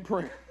Buffaloes come get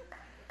prayer.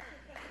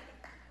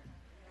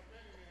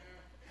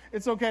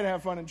 It's okay to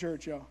have fun in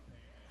church, y'all.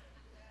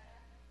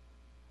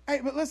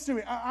 Hey, but listen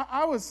to me.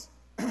 I was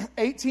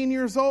 18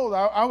 years old.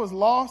 I was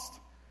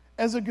lost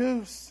as a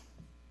goose.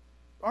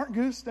 Aren't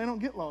goose? They don't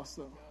get lost,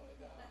 though.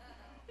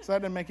 So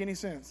that didn't make any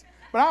sense.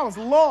 But I was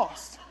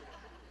lost.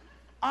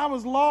 I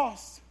was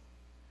lost.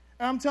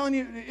 And I'm telling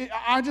you,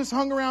 I just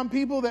hung around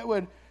people that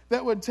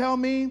would tell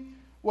me,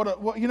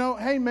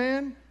 hey,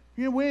 man,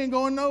 we ain't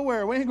going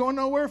nowhere. We ain't going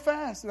nowhere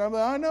fast. And I'm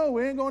like, I know,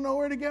 we ain't going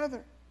nowhere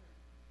together.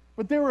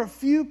 But there were a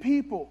few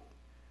people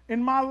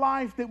in my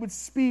life that would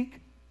speak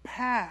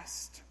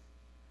past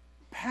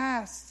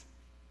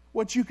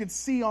what you could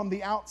see on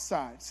the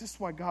outside. This is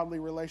why godly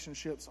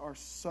relationships are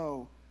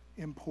so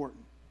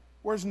important.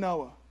 Where's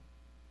Noah?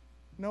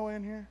 Noah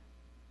in here?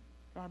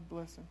 God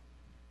bless him.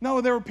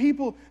 No, there were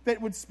people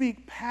that would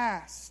speak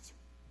past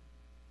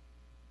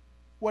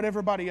what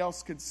everybody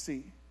else could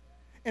see.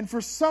 And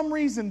for some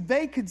reason,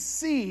 they could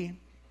see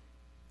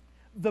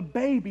the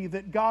baby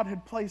that God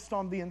had placed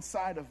on the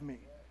inside of me.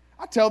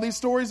 I tell these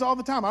stories all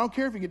the time. I don't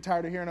care if you get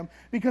tired of hearing them,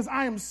 because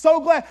I am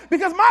so glad.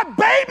 Because my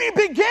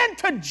baby began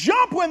to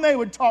jump when they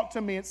would talk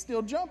to me. It's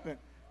still jumping.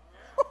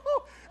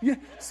 Yeah,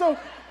 so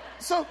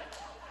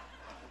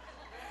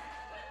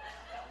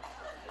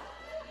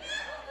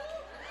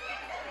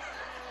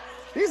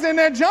he's in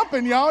there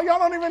jumping, y'all. Y'all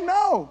don't even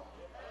know.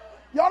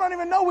 Y'all don't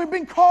even know. We've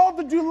been called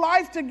to do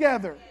life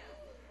together.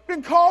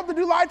 Been called to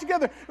do life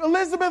together.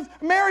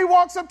 Mary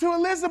walks up to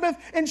Elizabeth,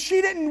 and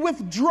she didn't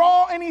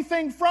withdraw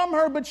anything from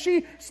her, but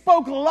she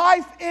spoke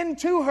life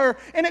into her,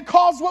 and it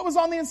caused what was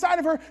on the inside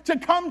of her to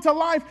come to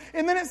life.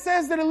 And then it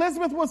says that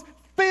Elizabeth was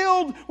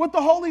filled with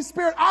the Holy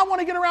Spirit. I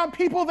want to get around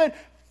people that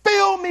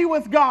fill me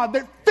with God,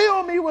 that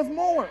fill me with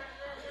more.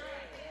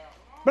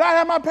 But I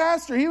had my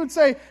pastor, he'd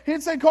say,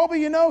 Colby,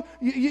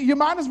 you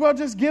might as well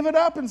just give it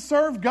up and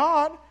serve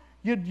God.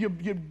 You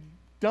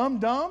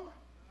dumb.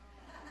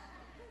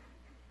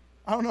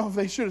 I don't know if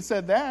they should have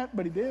said that,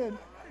 but he did.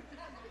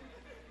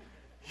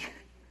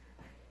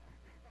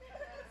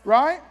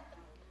 Right?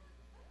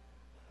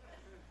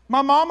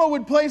 My mama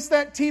would place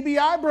that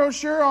TBI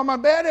brochure on my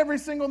bed every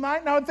single night,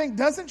 and I would think,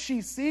 doesn't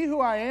she see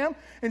who I am?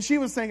 And she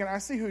was thinking, I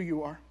see who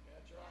you are.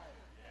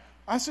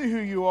 I see who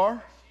you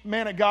are,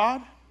 man of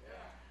God.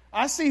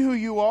 I see who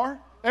you are.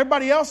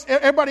 Everybody else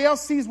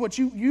sees what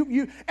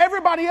you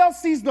everybody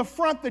else sees the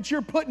front that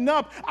you're putting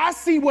up. I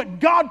see what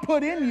God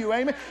put in you.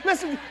 Amen.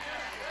 Listen,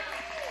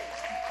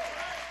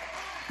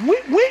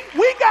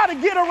 we got to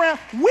get around.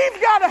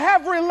 We've got to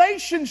have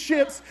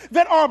relationships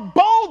that are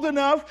bold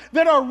enough,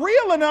 that are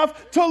real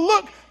enough to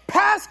look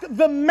past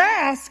the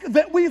mask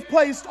that we've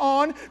placed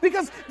on,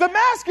 because the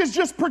mask is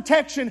just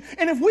protection.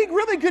 And if we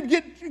really could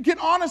get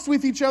honest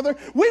with each other,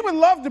 we would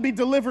love to be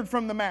delivered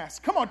from the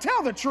mask. Come on,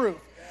 tell the truth.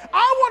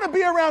 I want to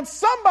be around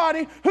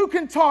somebody who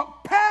can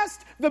talk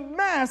past the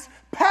mask,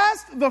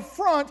 past the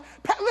front.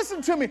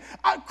 Listen to me.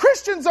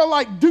 Christians are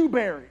like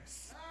dewberries.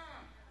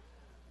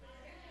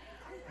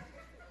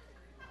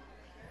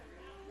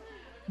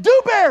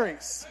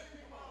 Dewberries.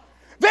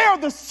 They are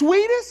the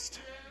sweetest,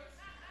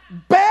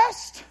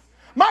 best.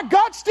 My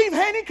God, Steve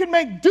Haney can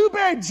make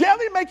dewberry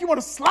jelly, make you want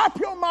to slap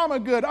your mama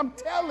good. I'm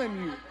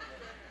telling you.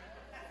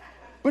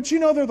 But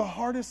they're the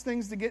hardest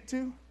things to get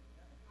to.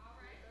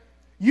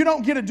 You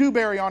don't get a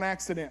dewberry on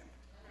accident.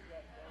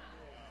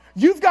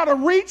 You've got to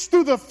reach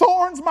through the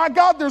thorns. My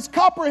God, there's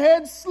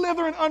copperheads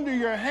slithering under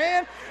your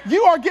hand.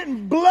 You are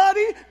getting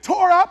bloody,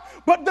 tore up,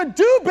 but the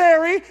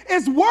dewberry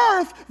is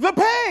worth the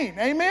pain.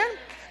 Amen?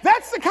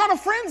 That's the kind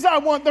of friends I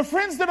want. The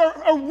friends that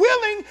are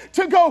willing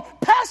to go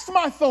past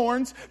my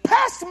thorns,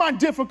 past my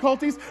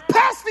difficulties,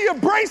 past the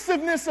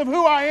abrasiveness of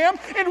who I am,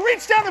 and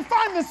reach down and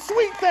find the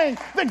sweet thing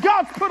that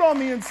God's put on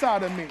the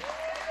inside of me.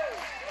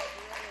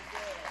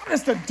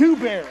 It's the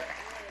dewberry.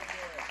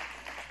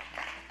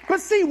 But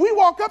see, we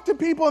walk up to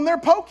people and they're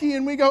pokey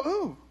and we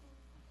go,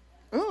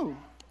 ooh,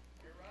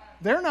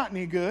 they're not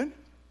any good.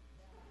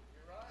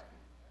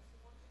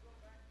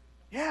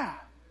 Yeah.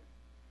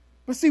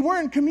 But see,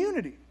 we're in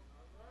community.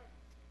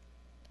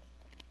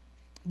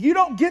 You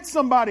don't get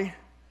somebody,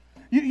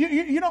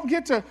 you don't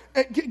get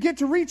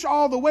to reach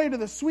all the way to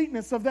the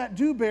sweetness of that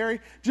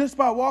dewberry just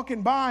by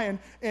walking by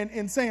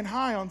and saying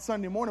hi on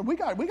Sunday morning. We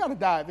got to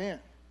dive in.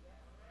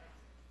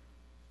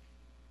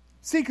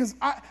 See, because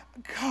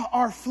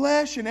our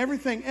flesh and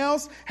everything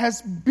else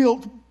has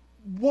built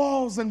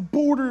walls and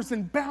borders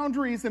and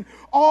boundaries and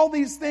all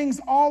these things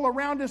all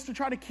around us to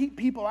try to keep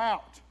people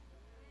out.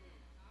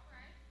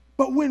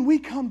 But when we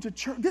come to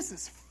church, this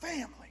is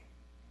family.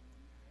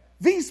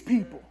 These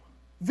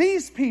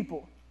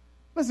people,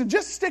 listen,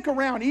 just stick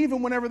around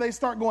even whenever they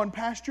start going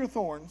past your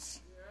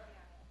thorns.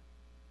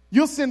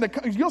 You'll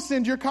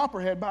send your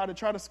copperhead by to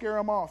try to scare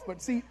them off.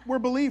 But see, we're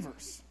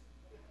believers.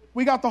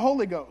 We got the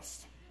Holy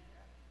Ghost.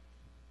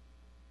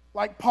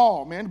 Like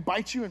Paul, man,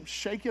 bite you and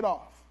shake it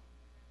off.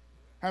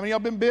 How many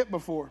of y'all been bit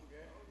before?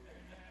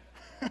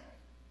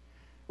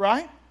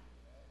 Right?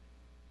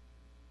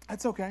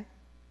 That's okay.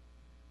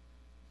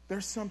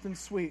 There's something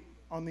sweet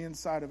on the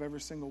inside of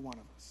every single one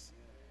of us.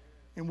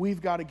 And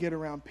we've got to get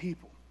around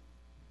people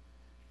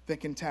that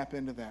can tap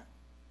into that.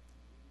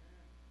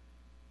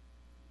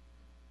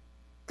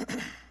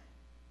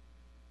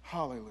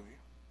 Hallelujah.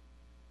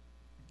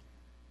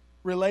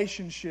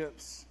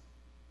 Relationships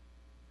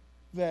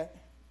that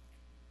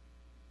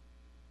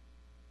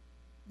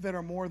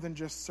are more than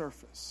just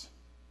surface.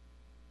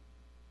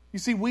 You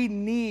see, we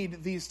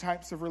need these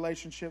types of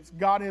relationships.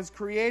 God has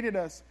created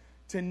us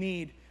to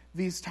need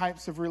these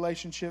types of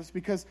relationships,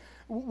 because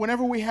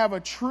whenever we have a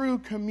true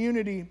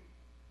community,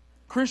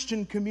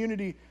 Christian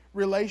community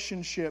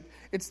relationship,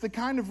 it's the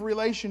kind of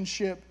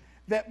relationship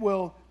that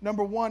will,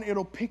 number one,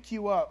 it'll pick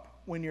you up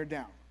when you're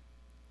down.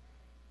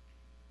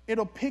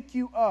 It'll pick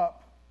you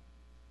up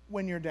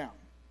when you're down.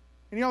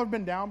 Any of y'all ever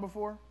been down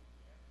before?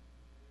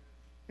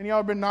 Any of y'all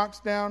ever been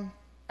knocked down,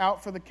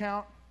 out for the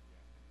count?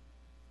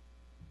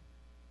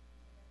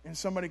 And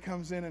somebody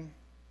comes in and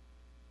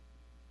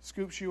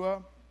scoops you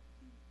up?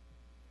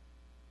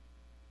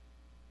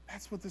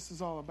 That's what this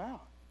is all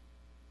about.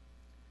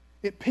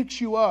 It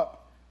picks you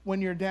up when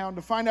you're down,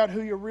 to find out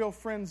who your real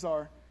friends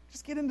are,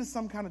 just get into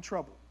some kind of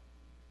trouble.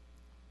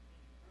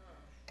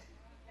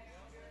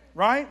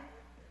 Right?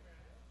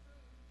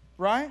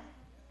 Right?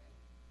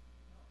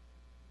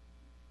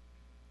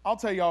 I'll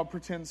tell y'all a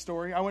pretend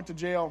story. I went to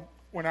jail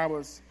when I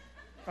was...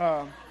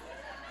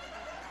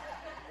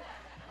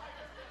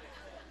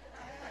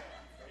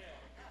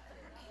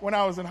 when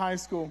I was in high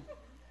school.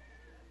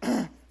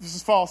 This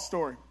is a false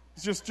story.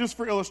 It's just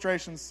for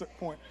illustration's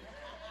point.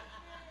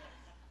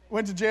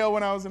 Went to jail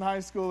when I was in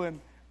high school,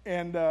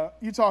 and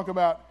you talk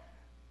about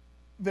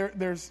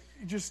there's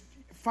just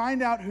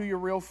find out who your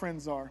real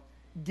friends are.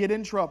 Get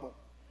in trouble.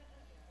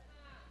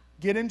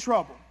 Get in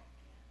trouble,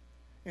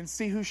 and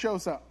see who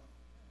shows up.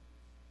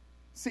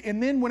 See,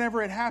 and then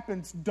whenever it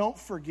happens, don't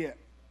forget.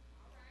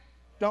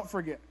 Don't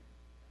forget.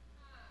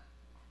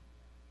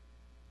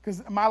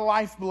 Because my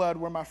lifeblood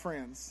were my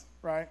friends,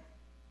 right?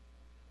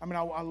 I mean,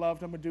 I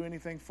loved them. I'd do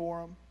anything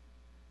for them.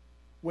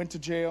 Went to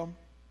jail.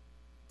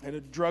 Had a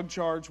drug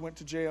charge. Went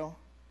to jail.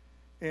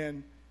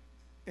 And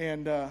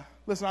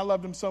listen, I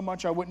loved them so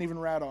much I wouldn't even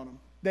rat on them.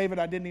 David,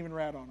 I didn't even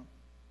rat on him.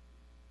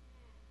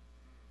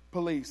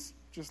 Police,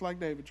 just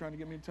like David, trying to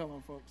get me to tell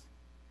on folks.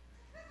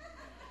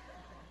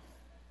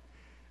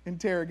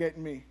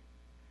 Interrogating me.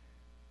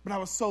 But I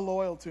was so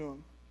loyal to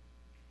him.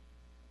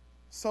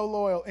 So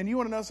loyal. And you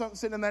want to know something?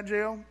 Sitting in that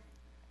jail,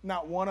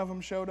 not one of them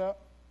showed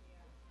up.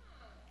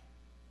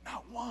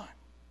 Not one.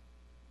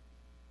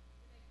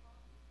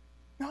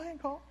 No, I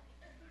didn't call.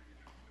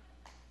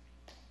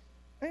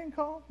 They didn't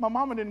call. My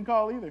mama didn't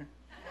call either.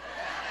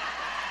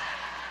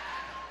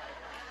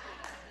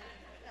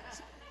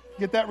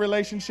 Get that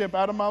relationship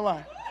out of my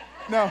life.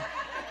 No.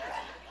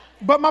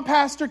 But my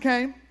pastor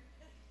came.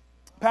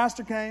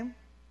 Pastor came.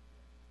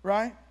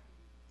 Right?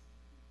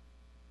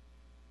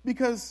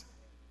 Because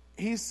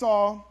he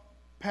saw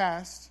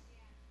past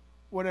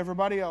what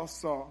everybody else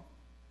saw.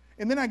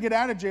 And then I get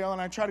out of jail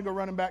and I try to go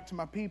running back to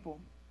my people.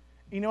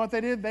 You know what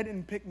they did? They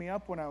didn't pick me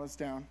up when I was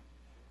down.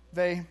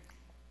 And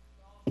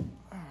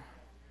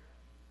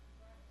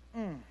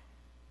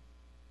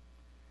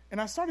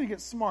I started to get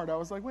smart. I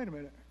was like, wait a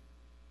minute.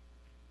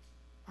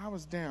 I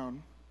was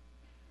down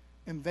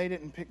and they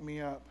didn't pick me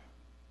up.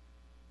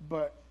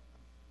 But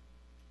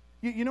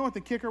you know what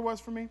the kicker was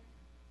for me?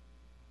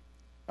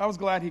 I was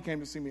glad he came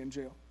to see me in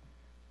jail.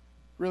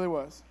 Really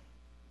was.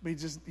 But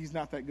he's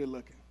not that good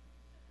looking.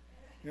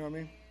 You know what I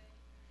mean?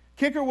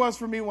 Kicker was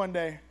for me one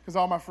day, because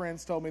all my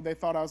friends told me they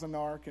thought I was a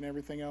narc and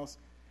everything else.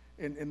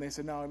 And they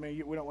said, no,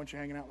 man, we don't want you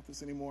hanging out with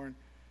us anymore.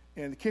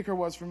 And the kicker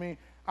was for me,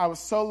 I was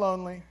so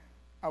lonely.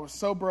 I was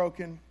so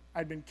broken.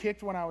 I'd been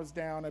kicked when I was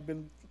down. I'd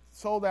been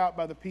sold out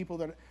by the people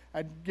that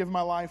I'd given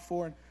my life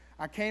for. And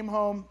I came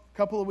home a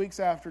couple of weeks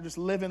after, just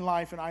living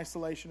life in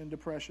isolation and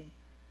depression.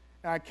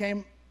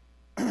 And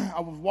I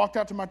walked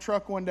out to my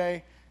truck one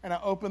day, and I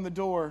opened the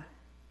door,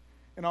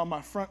 and on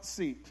my front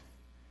seat,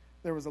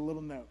 there was a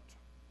little note,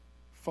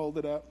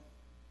 folded up.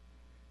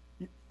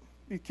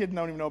 You kids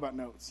don't even know about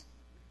notes.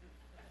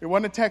 It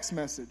wasn't a text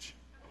message.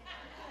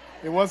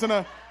 It wasn't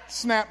a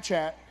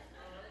Snapchat,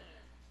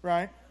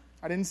 right?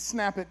 I didn't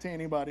snap it to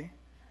anybody.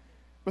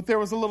 But there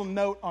was a little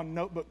note on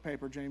notebook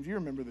paper, James. You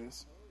remember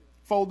this.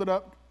 Folded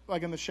up,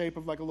 like in the shape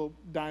of like a little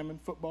diamond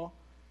football.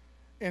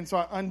 And so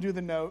I undo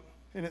the note,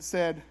 and it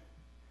said,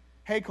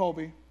 hey,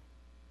 Colby,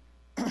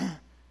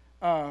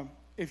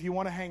 if you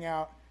want to hang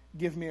out,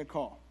 give me a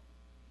call.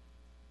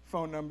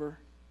 Phone number,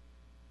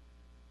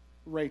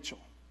 Rachel.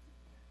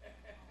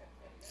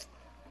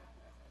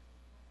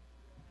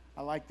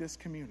 I like this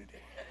community.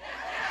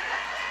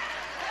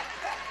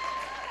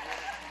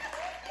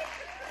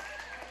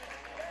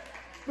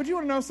 But you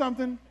want to know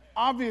something?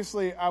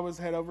 Obviously, I was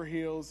head over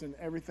heels and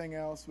everything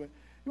else. But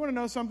you want to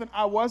know something?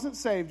 I wasn't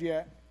saved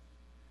yet.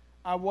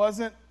 I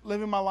wasn't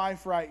living my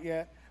life right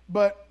yet.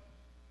 But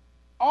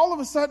all of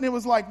a sudden, it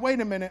was like,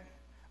 wait a minute.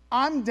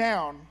 I'm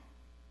down,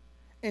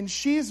 and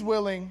she's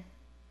willing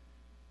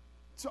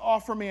to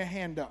offer me a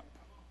hand up.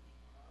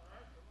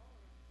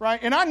 Right?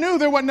 And I knew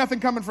there wasn't nothing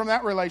coming from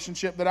that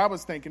relationship that I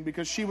was thinking,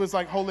 because she was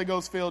like Holy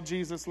Ghost filled,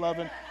 Jesus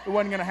loving. It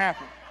wasn't going to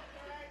happen.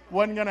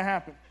 Wasn't going to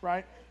happen,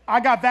 right? I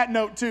got that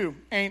note too.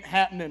 Ain't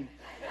happening,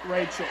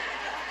 Rachel.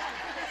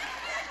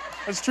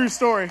 That's a true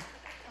story.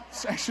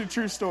 It's actually a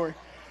true story.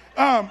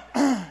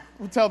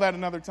 We'll tell that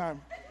another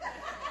time.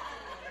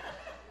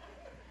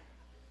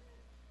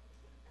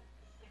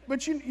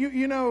 But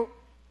you know,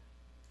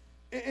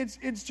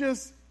 it's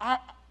just,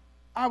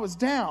 I was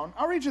down.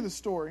 I'll read you the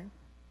story,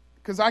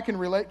 because I can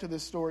relate to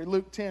this story.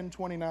 Luke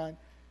 10:29.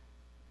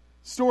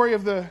 Story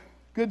of the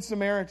Good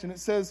Samaritan. It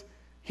says,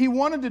 he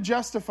wanted to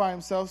justify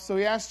himself, so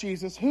he asked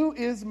Jesus, who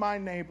is my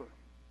neighbor?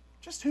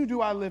 Just who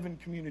do I live in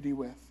community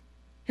with?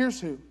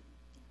 Here's who.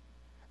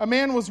 A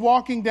man was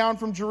walking down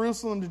from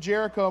Jerusalem to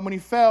Jericho, and when he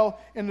fell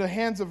into the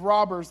hands of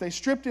robbers, they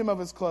stripped him of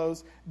his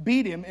clothes,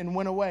 beat him, and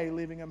went away,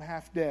 leaving him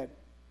half dead.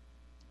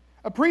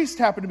 A priest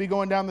happened to be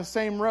going down the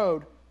same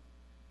road,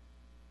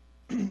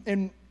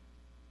 and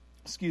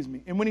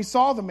when he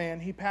saw the man,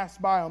 he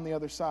passed by on the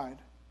other side.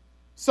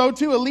 So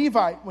too a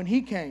Levite, when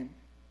he came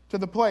to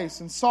the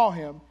place and saw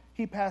him,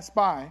 he passed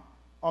by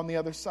on the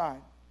other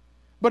side.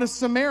 But a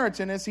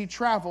Samaritan, as he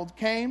traveled,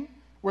 came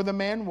where the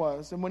man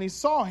was, and when he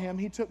saw him,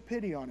 he took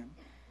pity on him.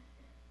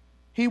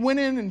 He went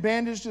in and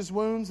bandaged his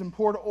wounds and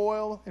poured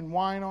oil and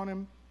wine on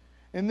him.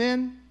 And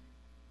then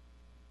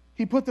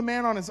he put the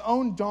man on his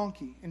own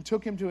donkey and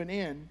took him to an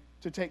inn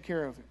to take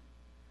care of him.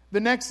 The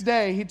next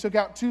day, he took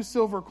out 2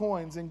 silver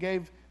coins and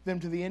gave them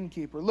to the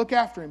innkeeper. Look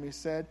after him, he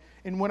said,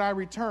 and when I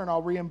return,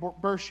 I'll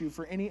reimburse you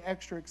for any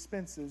extra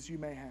expenses you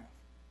may have.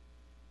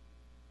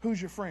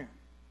 Who's your friend?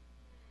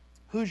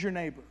 Who's your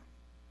neighbor?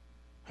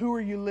 Who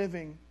are you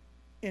living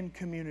in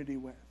community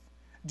with?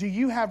 Do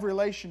you have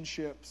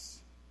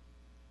relationships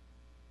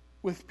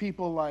with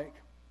people like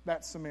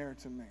that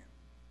Samaritan man?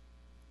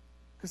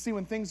 Because see,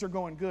 when things are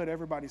going good,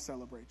 everybody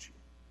celebrates you,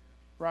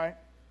 right?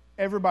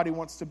 Everybody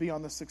wants to be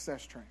on the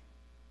success train.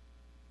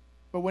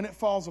 But when it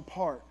falls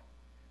apart,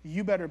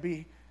 you better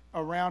be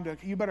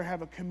you better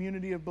have a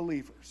community of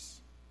believers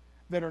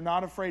that are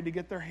not afraid to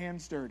get their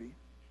hands dirty,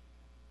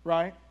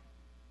 right?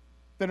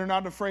 That are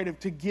not afraid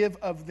to give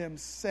of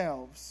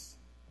themselves.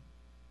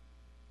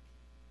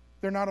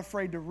 They're not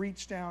afraid to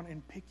reach down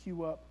and pick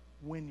you up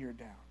when you're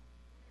down.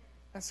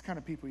 That's the kind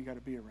of people you got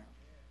to be around.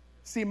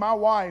 See, my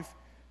wife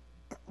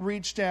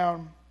reached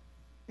down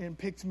and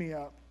picked me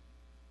up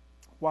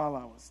while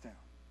I was down.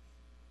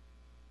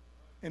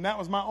 And that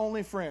was my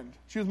only friend.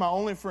 She was my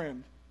only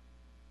friend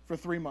for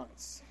 3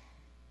 months.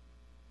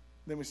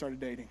 Then we started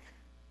dating.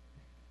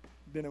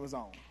 Then it was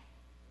on.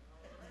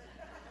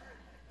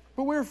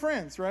 But we were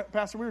friends, right?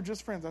 Pastor, we were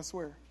just friends, I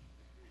swear.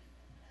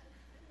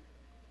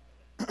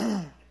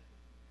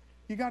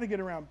 You got to get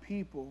around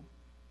people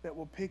that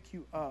will pick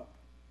you up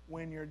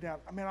when you're down.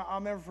 I mean,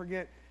 I'll never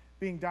forget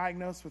being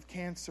diagnosed with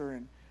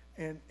cancer,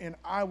 and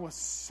I was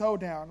so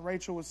down.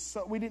 Rachel was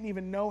so, we didn't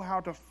even know how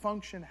to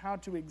function, how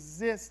to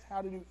exist,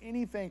 how to do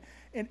anything.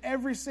 And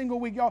every single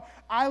week, y'all,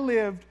 I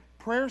lived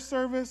prayer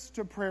service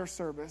to prayer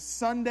service,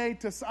 Sunday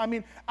to,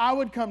 I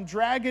would come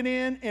dragging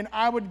in, and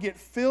I would get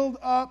filled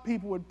up.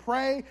 People would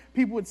pray,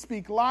 people would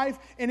speak life,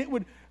 and it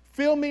would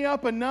fill me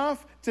up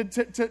enough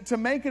to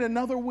make it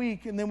another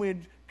week, and then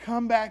we'd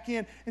come back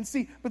in and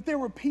see. But there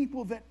were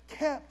people that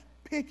kept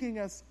picking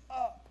us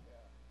up.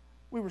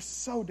 We were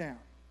so down.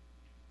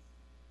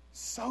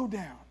 So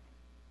down.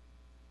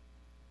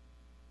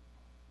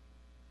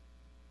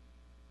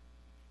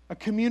 A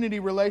community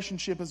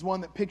relationship is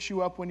one that picks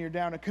you up when you're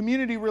down. A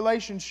community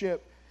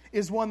relationship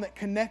is one that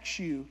connects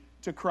you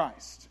to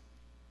Christ.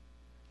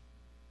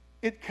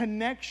 It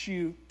connects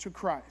you to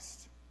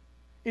Christ.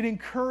 It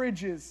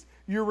encourages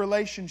your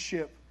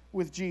relationship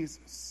with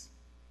Jesus.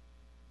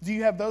 Do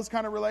you have those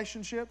kind of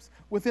relationships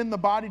within the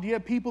body? Do you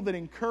have people that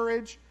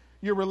encourage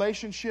your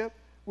relationship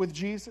with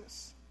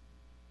Jesus?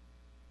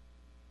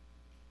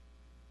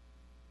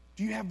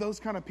 Do you have those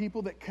kind of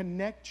people that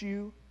connect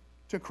you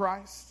to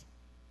Christ?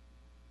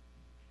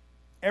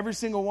 Every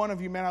single one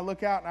of you, man, I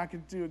look out and I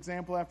could do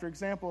example after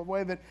example of a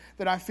way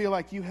that I feel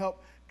like you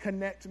help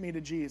connect me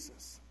to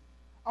Jesus.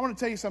 I want to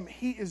tell you something.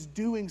 He is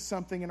doing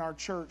something in our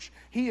church.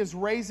 He is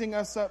raising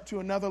us up to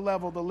another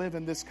level to live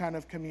in this kind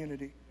of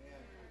community.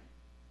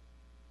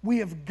 We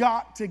have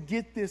got to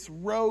get this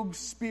rogue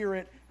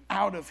spirit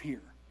out of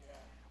here.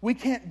 We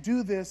can't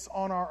do this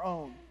on our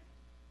own.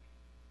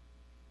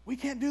 We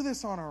can't do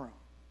this on our own.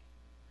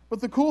 But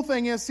the cool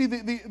thing is, see,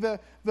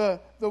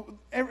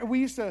 we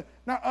used to,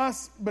 not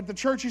us, but the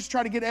church used to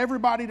try to get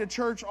everybody to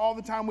church all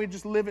the time. We'd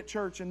just live at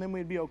church and then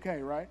we'd be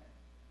okay, right?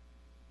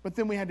 But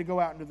then we had to go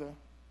out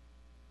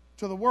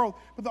into the world.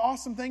 But the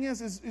awesome thing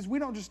is we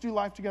don't just do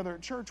life together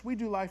at church. We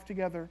do life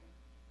together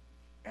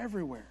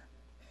everywhere.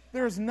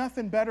 There is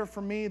nothing better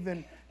for me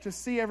than to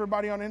see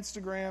everybody on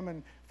Instagram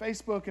and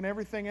Facebook and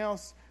everything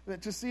else,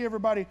 that to see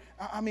everybody,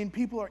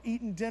 people are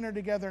eating dinner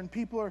together and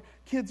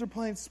kids are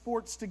playing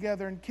sports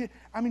together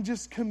and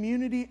just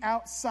community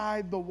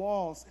outside the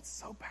walls. It's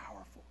so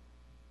powerful.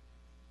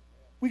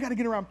 We got to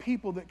get around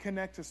people that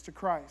connect us to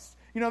Christ.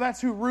 You know,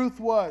 that's who Ruth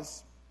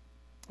was.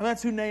 And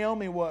that's who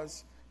Naomi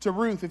was to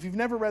Ruth. If you've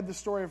never read the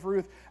story of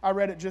Ruth, I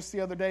read it just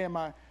the other day in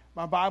my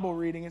Bible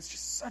reading. It's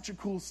just such a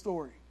cool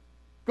story.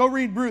 Go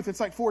read Ruth. It's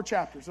like 4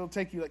 chapters. It'll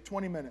take you like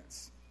 20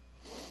 minutes.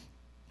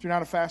 If you're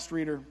not a fast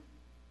reader,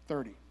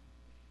 30.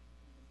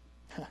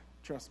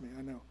 Trust me,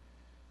 I know.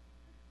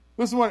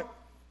 Listen to what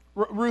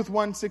Ruth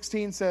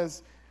 1:16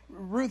 says.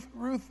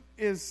 Ruth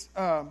is,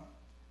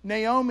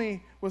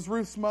 Naomi was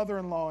Ruth's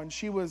mother-in-law, and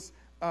she was,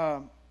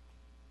 her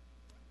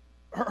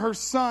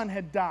son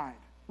had died,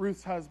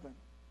 Ruth's husband.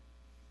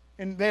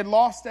 And they had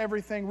lost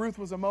everything. Ruth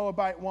was a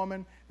Moabite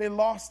woman. They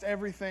lost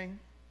everything.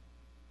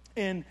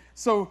 And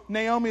so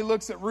Naomi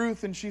looks at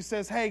Ruth and she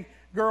says, hey,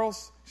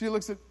 girls. She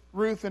looks at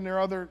Ruth and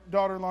their other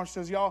daughter-in-law. She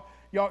says, y'all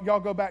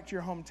go back to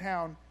your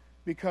hometown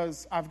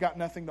because I've got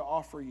nothing to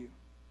offer you.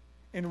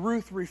 And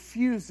Ruth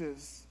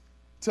refuses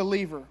to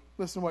leave her.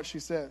 Listen to what she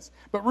says.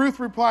 But Ruth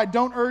replied,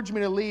 don't urge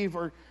me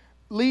to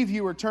leave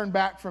you or turn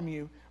back from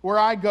you.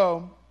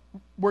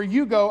 Where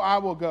you go, I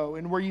will go.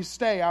 And where you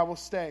stay, I will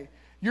stay.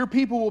 Your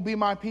people will be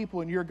my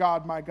people and your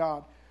God, my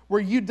God. Where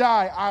you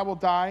die, I will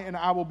die, and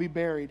I will be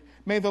buried.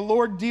 May the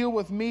Lord deal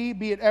with me,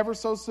 be it ever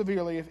so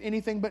severely, if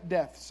anything but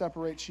death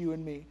separates you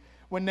and me."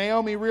 When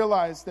Naomi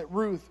realized that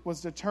Ruth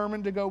was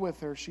determined to go with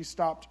her, she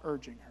stopped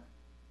urging her.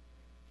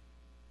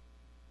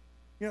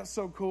 You know, it's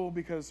so cool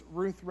because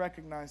Ruth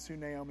recognized who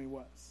Naomi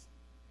was.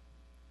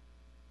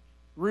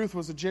 Ruth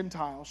was a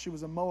Gentile. She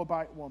was a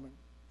Moabite woman.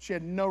 She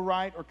had no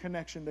right or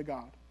connection to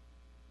God.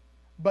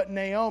 But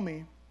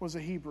Naomi was a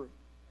Hebrew.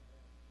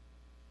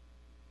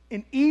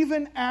 And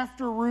even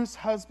after Ruth's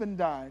husband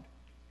died,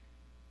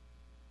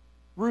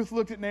 Ruth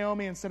looked at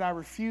Naomi and said, "I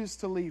refuse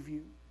to leave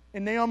you."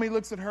 And Naomi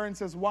looks at her and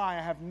says, "Why?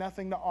 I have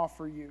nothing to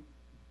offer you."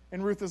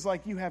 And Ruth is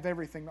like, "You have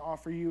everything to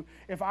offer you.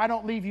 If I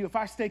don't leave you, if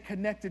I stay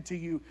connected to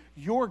you,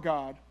 your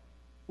God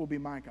will be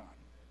my God."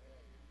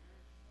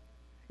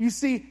 You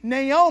see,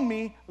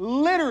 Naomi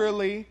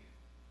literally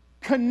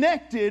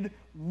connected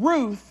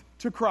Ruth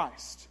to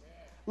Christ.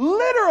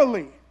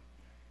 Literally.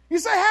 You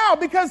say, how?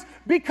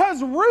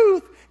 Because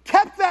Ruth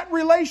kept that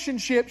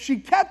relationship. She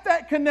kept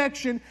that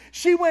connection.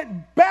 She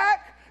went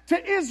back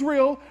to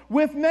Israel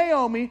with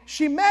Naomi.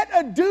 She met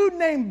a dude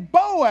named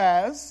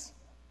Boaz,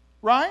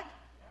 right?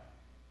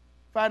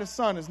 If I had a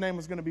son, his name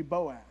was going to be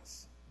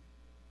Boaz.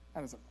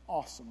 That is an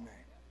awesome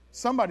name.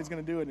 Somebody's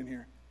going to do it in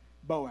here.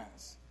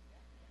 Boaz.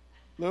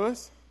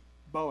 Lewis?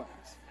 Boaz.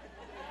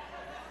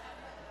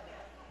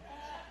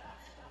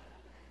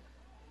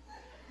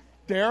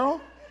 Daryl?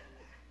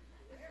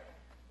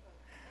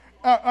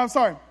 I'm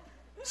sorry.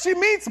 She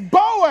meets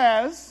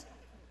Boaz.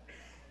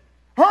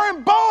 Her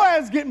and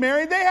Boaz get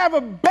married. They have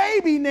a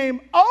baby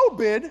named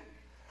Obed.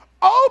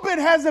 Obed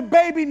has a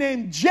baby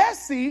named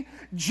Jesse.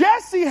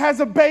 Jesse has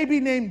a baby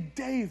named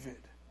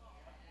David.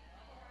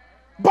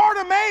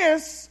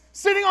 Bartimaeus,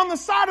 sitting on the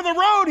side of the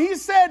road, he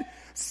said,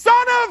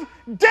 "Son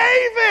of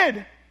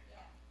David,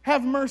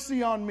 have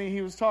mercy on me."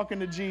 He was talking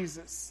to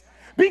Jesus.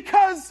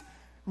 Because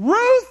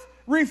Ruth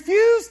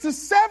refused to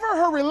sever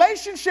her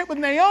relationship with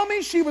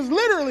Naomi, she was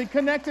literally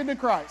connected to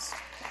Christ.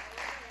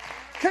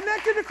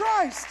 Connected to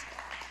Christ.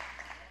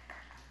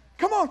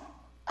 Come on.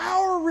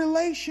 Our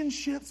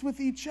relationships with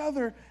each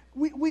other,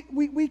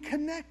 we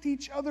connect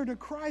each other to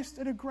Christ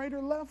at a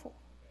greater level.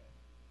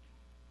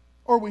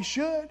 Or we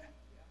should.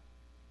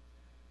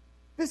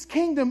 This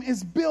kingdom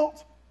is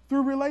built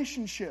through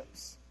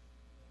relationships.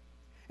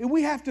 And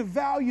we have to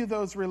value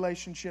those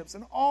relationships.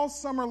 And all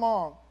summer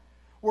long,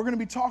 we're going to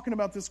be talking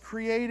about this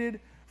created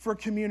for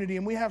community.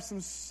 And we have some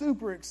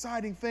super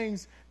exciting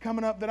things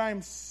coming up that I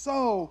am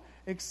so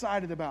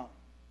excited about.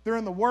 They're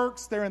in the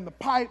works. They're in the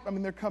pipe. I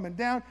mean, they're coming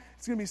down.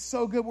 It's going to be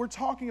so good. We're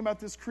talking about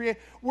this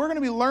We're going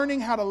to be learning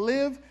how to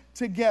live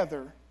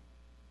together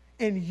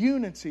in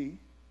unity.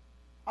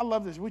 I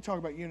love this. We talk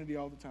about unity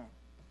all the time.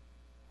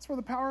 That's where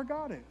the power of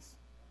God is.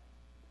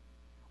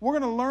 We're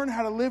going to learn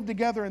how to live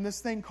together in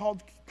this thing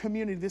called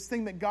community, this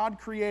thing that God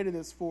created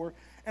us for.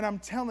 And I'm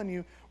telling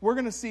you, we're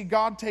going to see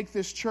God take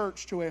this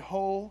church to a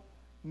whole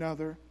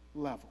nother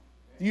level.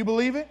 Do you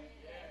believe it?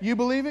 You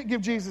believe it?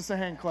 Give Jesus a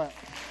hand clap.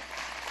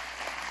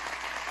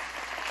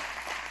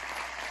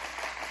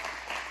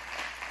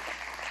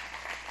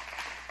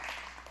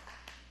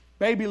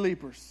 Baby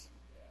leapers.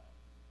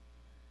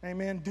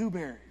 Amen.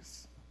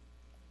 Dewberries.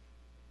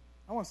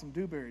 I want some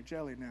dewberry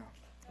jelly now.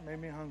 It made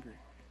me hungry.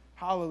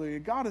 Hallelujah.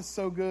 God is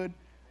so good.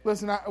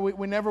 Listen,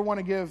 we never want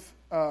to give...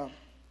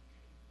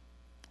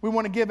 we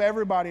want to give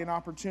everybody an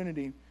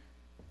opportunity.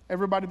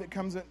 Everybody that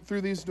comes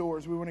through these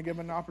doors, we want to give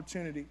an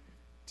opportunity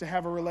to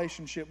have a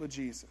relationship with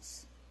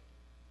Jesus.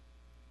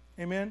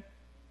 Amen?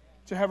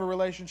 To have a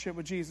relationship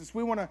with Jesus.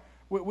 We want to...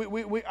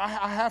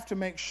 I have to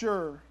make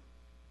sure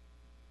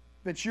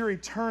that your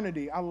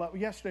eternity...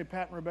 Yesterday,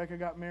 Pat and Rebecca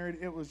got married.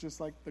 It was just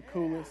like the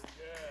coolest.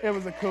 It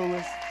was the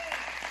coolest.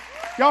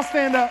 Y'all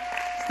stand up.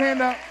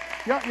 Stand up.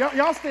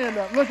 Y'all stand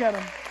up. Look at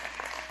them.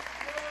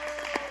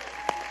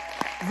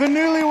 The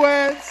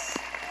newlyweds.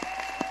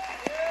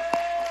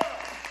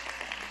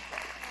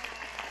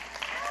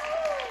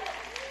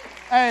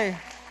 Hey,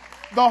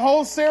 the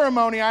whole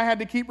ceremony, I had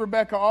to keep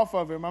Rebecca off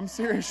of him. I'm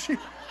serious.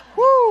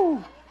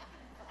 Woo!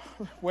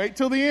 Wait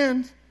till the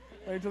end.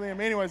 Wait till the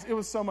end. Anyways, it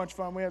was so much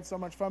fun. We had so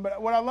much fun.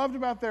 But what I loved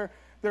about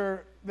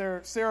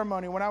their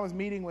ceremony, when I was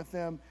meeting with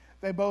them,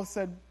 they both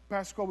said,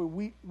 "Pastor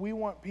Colby, we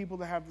want people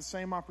to have the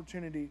same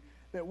opportunity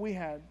that we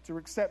had to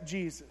accept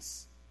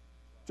Jesus,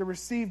 to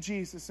receive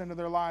Jesus into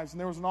their lives." And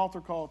there was an altar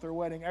call at their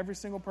wedding. Every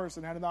single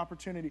person had an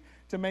opportunity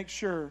to make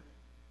sure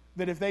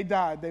that if they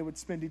died, they would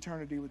spend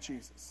eternity with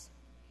Jesus.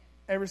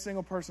 Every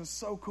single person.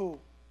 So cool.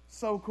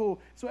 So cool.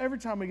 So every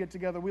time we get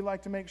together, we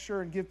like to make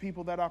sure and give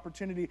people that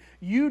opportunity.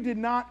 You did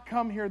not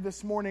come here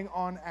this morning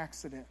on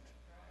accident.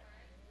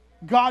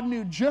 God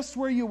knew just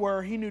where you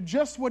were. He knew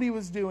just what He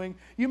was doing.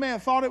 You may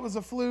have thought it was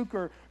a fluke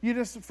or you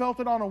just felt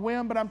it on a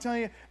whim, but I'm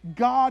telling you,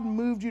 God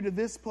moved you to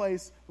this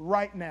place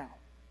right now.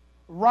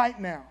 Right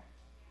now.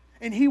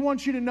 And He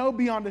wants you to know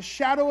beyond a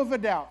shadow of a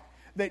doubt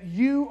that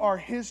you are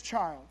His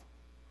child.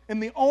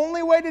 And the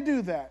only way to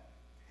do that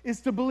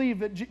is to believe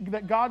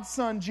that God's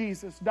Son,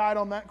 Jesus, died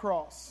on that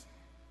cross.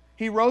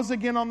 He rose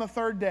again on the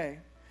third day.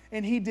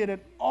 And He did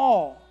it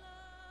all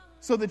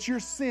so that your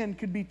sin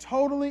could be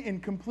totally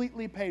and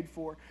completely paid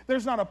for.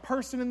 There's not a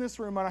person in this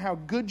room, I don't know how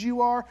good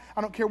you are,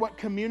 I don't care what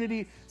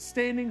community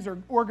standings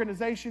or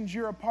organizations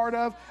you're a part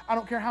of, I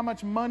don't care how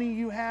much money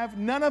you have,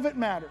 none of it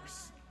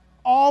matters.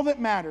 All that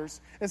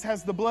matters is,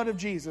 has the blood of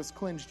Jesus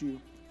cleansed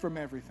you from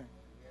everything.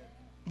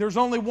 There's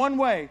only one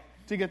way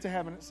to get to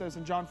heaven, it says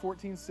in John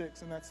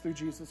 14:6, and that's through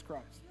Jesus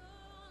Christ.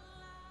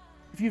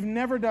 If you've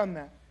never done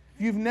that,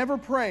 if you've never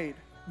prayed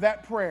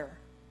that prayer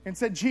and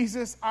said,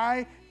 Jesus,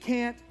 I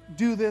can't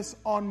do this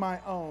on my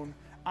own.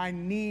 I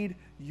need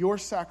your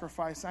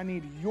sacrifice. I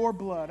need your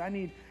blood. I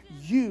need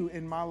you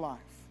in my life.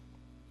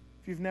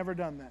 If you've never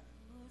done that,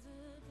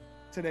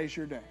 today's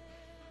your day.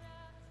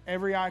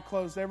 Every eye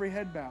closed, every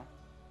head bowed.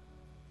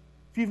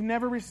 If you've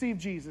never received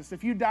Jesus,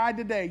 if you died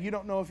today, you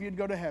don't know if you'd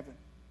go to heaven.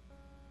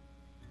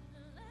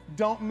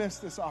 Don't miss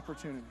this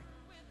opportunity.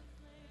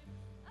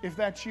 If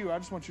that's you, I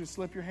just want you to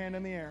slip your hand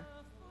in the air.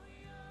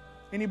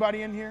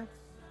 Anybody in here?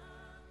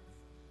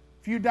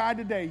 If you died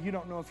today, you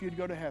don't know if you'd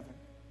go to heaven.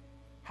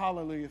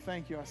 Hallelujah.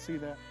 Thank you. I see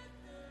that.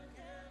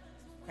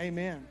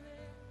 Amen.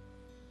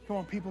 Come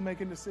on, people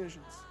making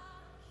decisions.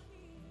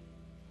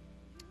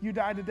 You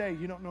died today,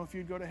 you don't know if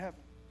you'd go to heaven.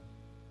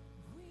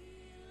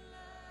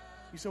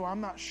 You say, well,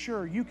 I'm not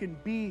sure. You can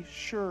be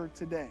sure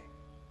today.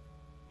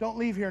 Don't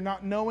leave here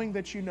not knowing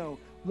that you know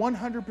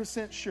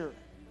 100% sure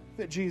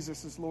that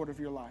Jesus is Lord of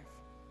your life.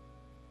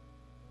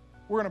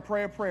 We're going to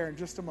pray a prayer in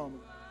just a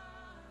moment.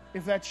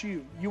 If that's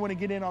you, you want to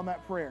get in on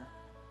that prayer,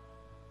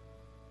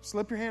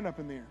 slip your hand up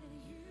in the air.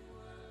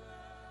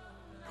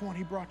 Come on,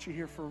 He brought you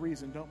here for a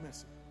reason. Don't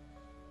miss it.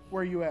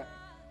 Where are you at?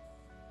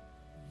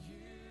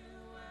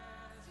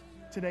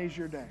 Today's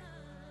your day.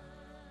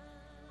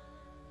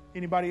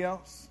 Anybody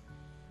else?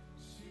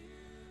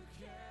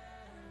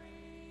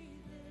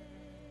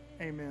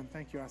 Amen.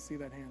 Thank you. I see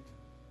that hand.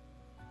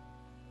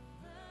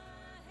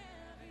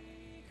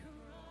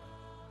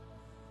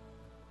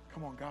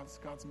 Come on,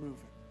 God's moving.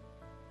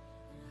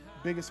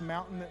 Biggest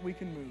mountain that we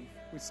can move.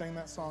 We sang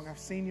that song, I've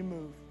seen you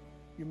move.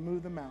 You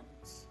move the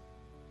mountains.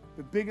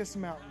 The biggest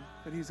mountain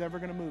that He's ever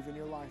going to move in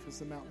your life is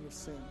the mountain of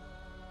sin.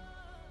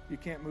 You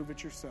can't move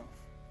it yourself.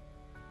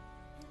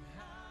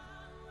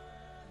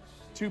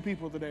 2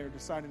 people today are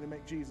deciding to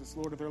make Jesus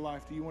Lord of their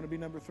life. Do you want to be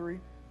number 3?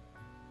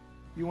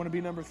 You want to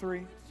be number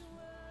 3?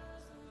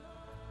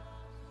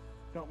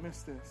 Don't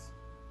miss this.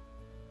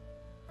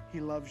 He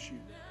loves you.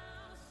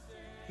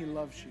 He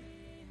loves you.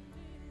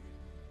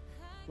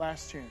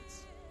 Last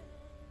chance.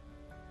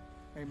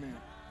 Amen.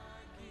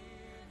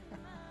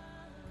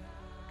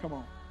 Come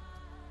on.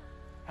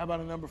 How about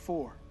a number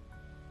 4?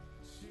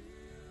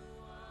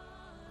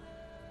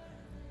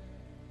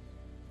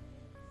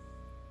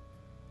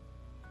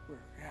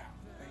 Yeah,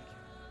 thank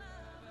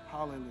you.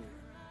 Hallelujah.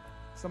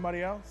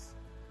 Somebody else?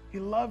 He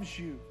loves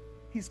you.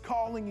 He's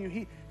calling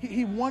you.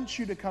 He wants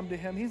you to come to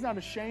Him. He's not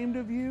ashamed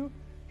of you.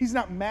 He's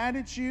not mad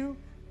at you.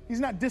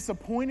 He's not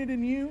disappointed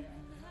in you.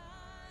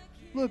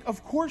 Look,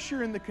 of course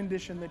you're in the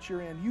condition that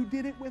you're in. You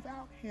did it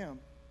without Him.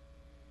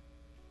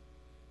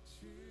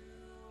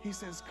 He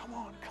says, come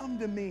on, come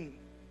to me.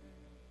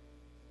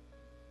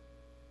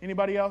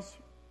 Anybody else?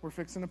 We're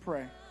fixing to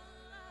pray.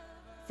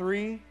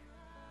 3,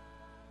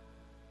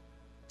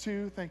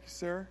 2, thank you,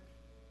 sir.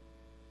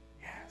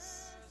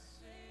 Yes.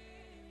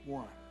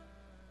 1.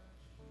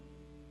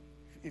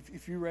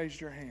 If you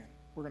raised your hand,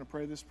 we're going to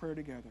pray this prayer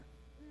together.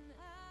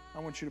 I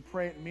want you to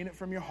pray it and mean it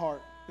from your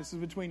heart. This is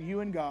between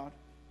you and God.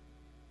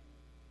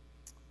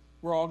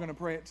 We're all going to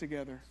pray it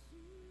together.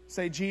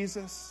 Say,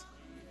 Jesus,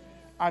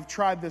 I've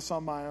tried this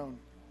on my own,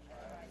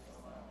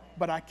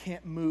 but I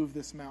can't move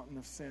this mountain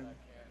of sin.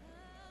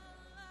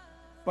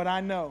 But I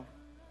know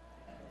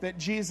that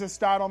Jesus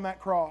died on that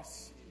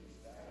cross.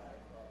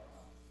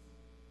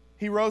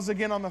 He rose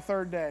again on the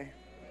 3rd day.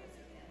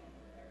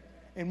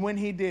 And when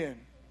He did,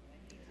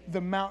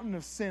 the mountain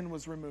of sin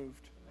was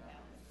removed.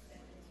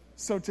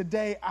 So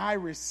today I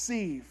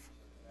receive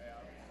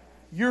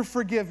your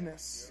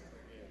forgiveness.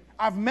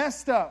 I've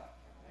messed up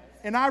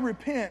and I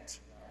repent.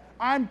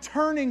 I'm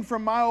turning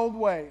from my old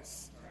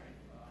ways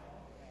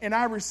and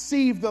I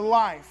receive the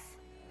life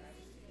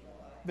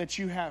that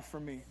you have for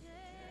me.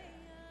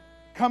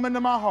 Come into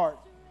my heart.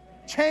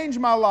 Change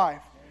my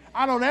life.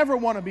 I don't ever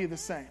want to be the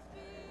same.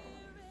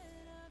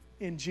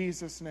 In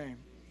Jesus' name.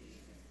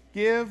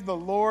 Give the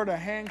Lord a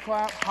hand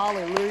clap.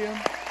 Hallelujah.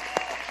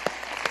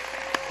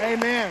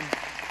 Amen.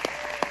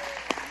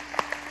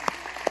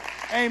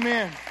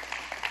 Amen.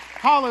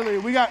 Hallelujah.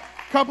 We got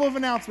a couple of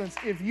announcements.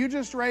 If you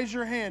just raised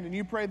your hand and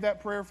you prayed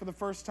that prayer for the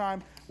first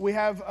time, we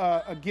have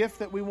a gift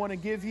that we want to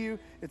give you.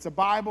 It's a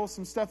Bible,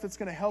 some stuff that's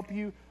going to help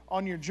you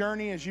on your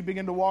journey as you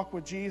begin to walk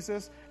with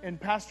Jesus.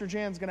 And Pastor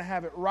Jan's going to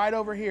have it right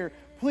over here.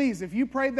 Please, if you prayed that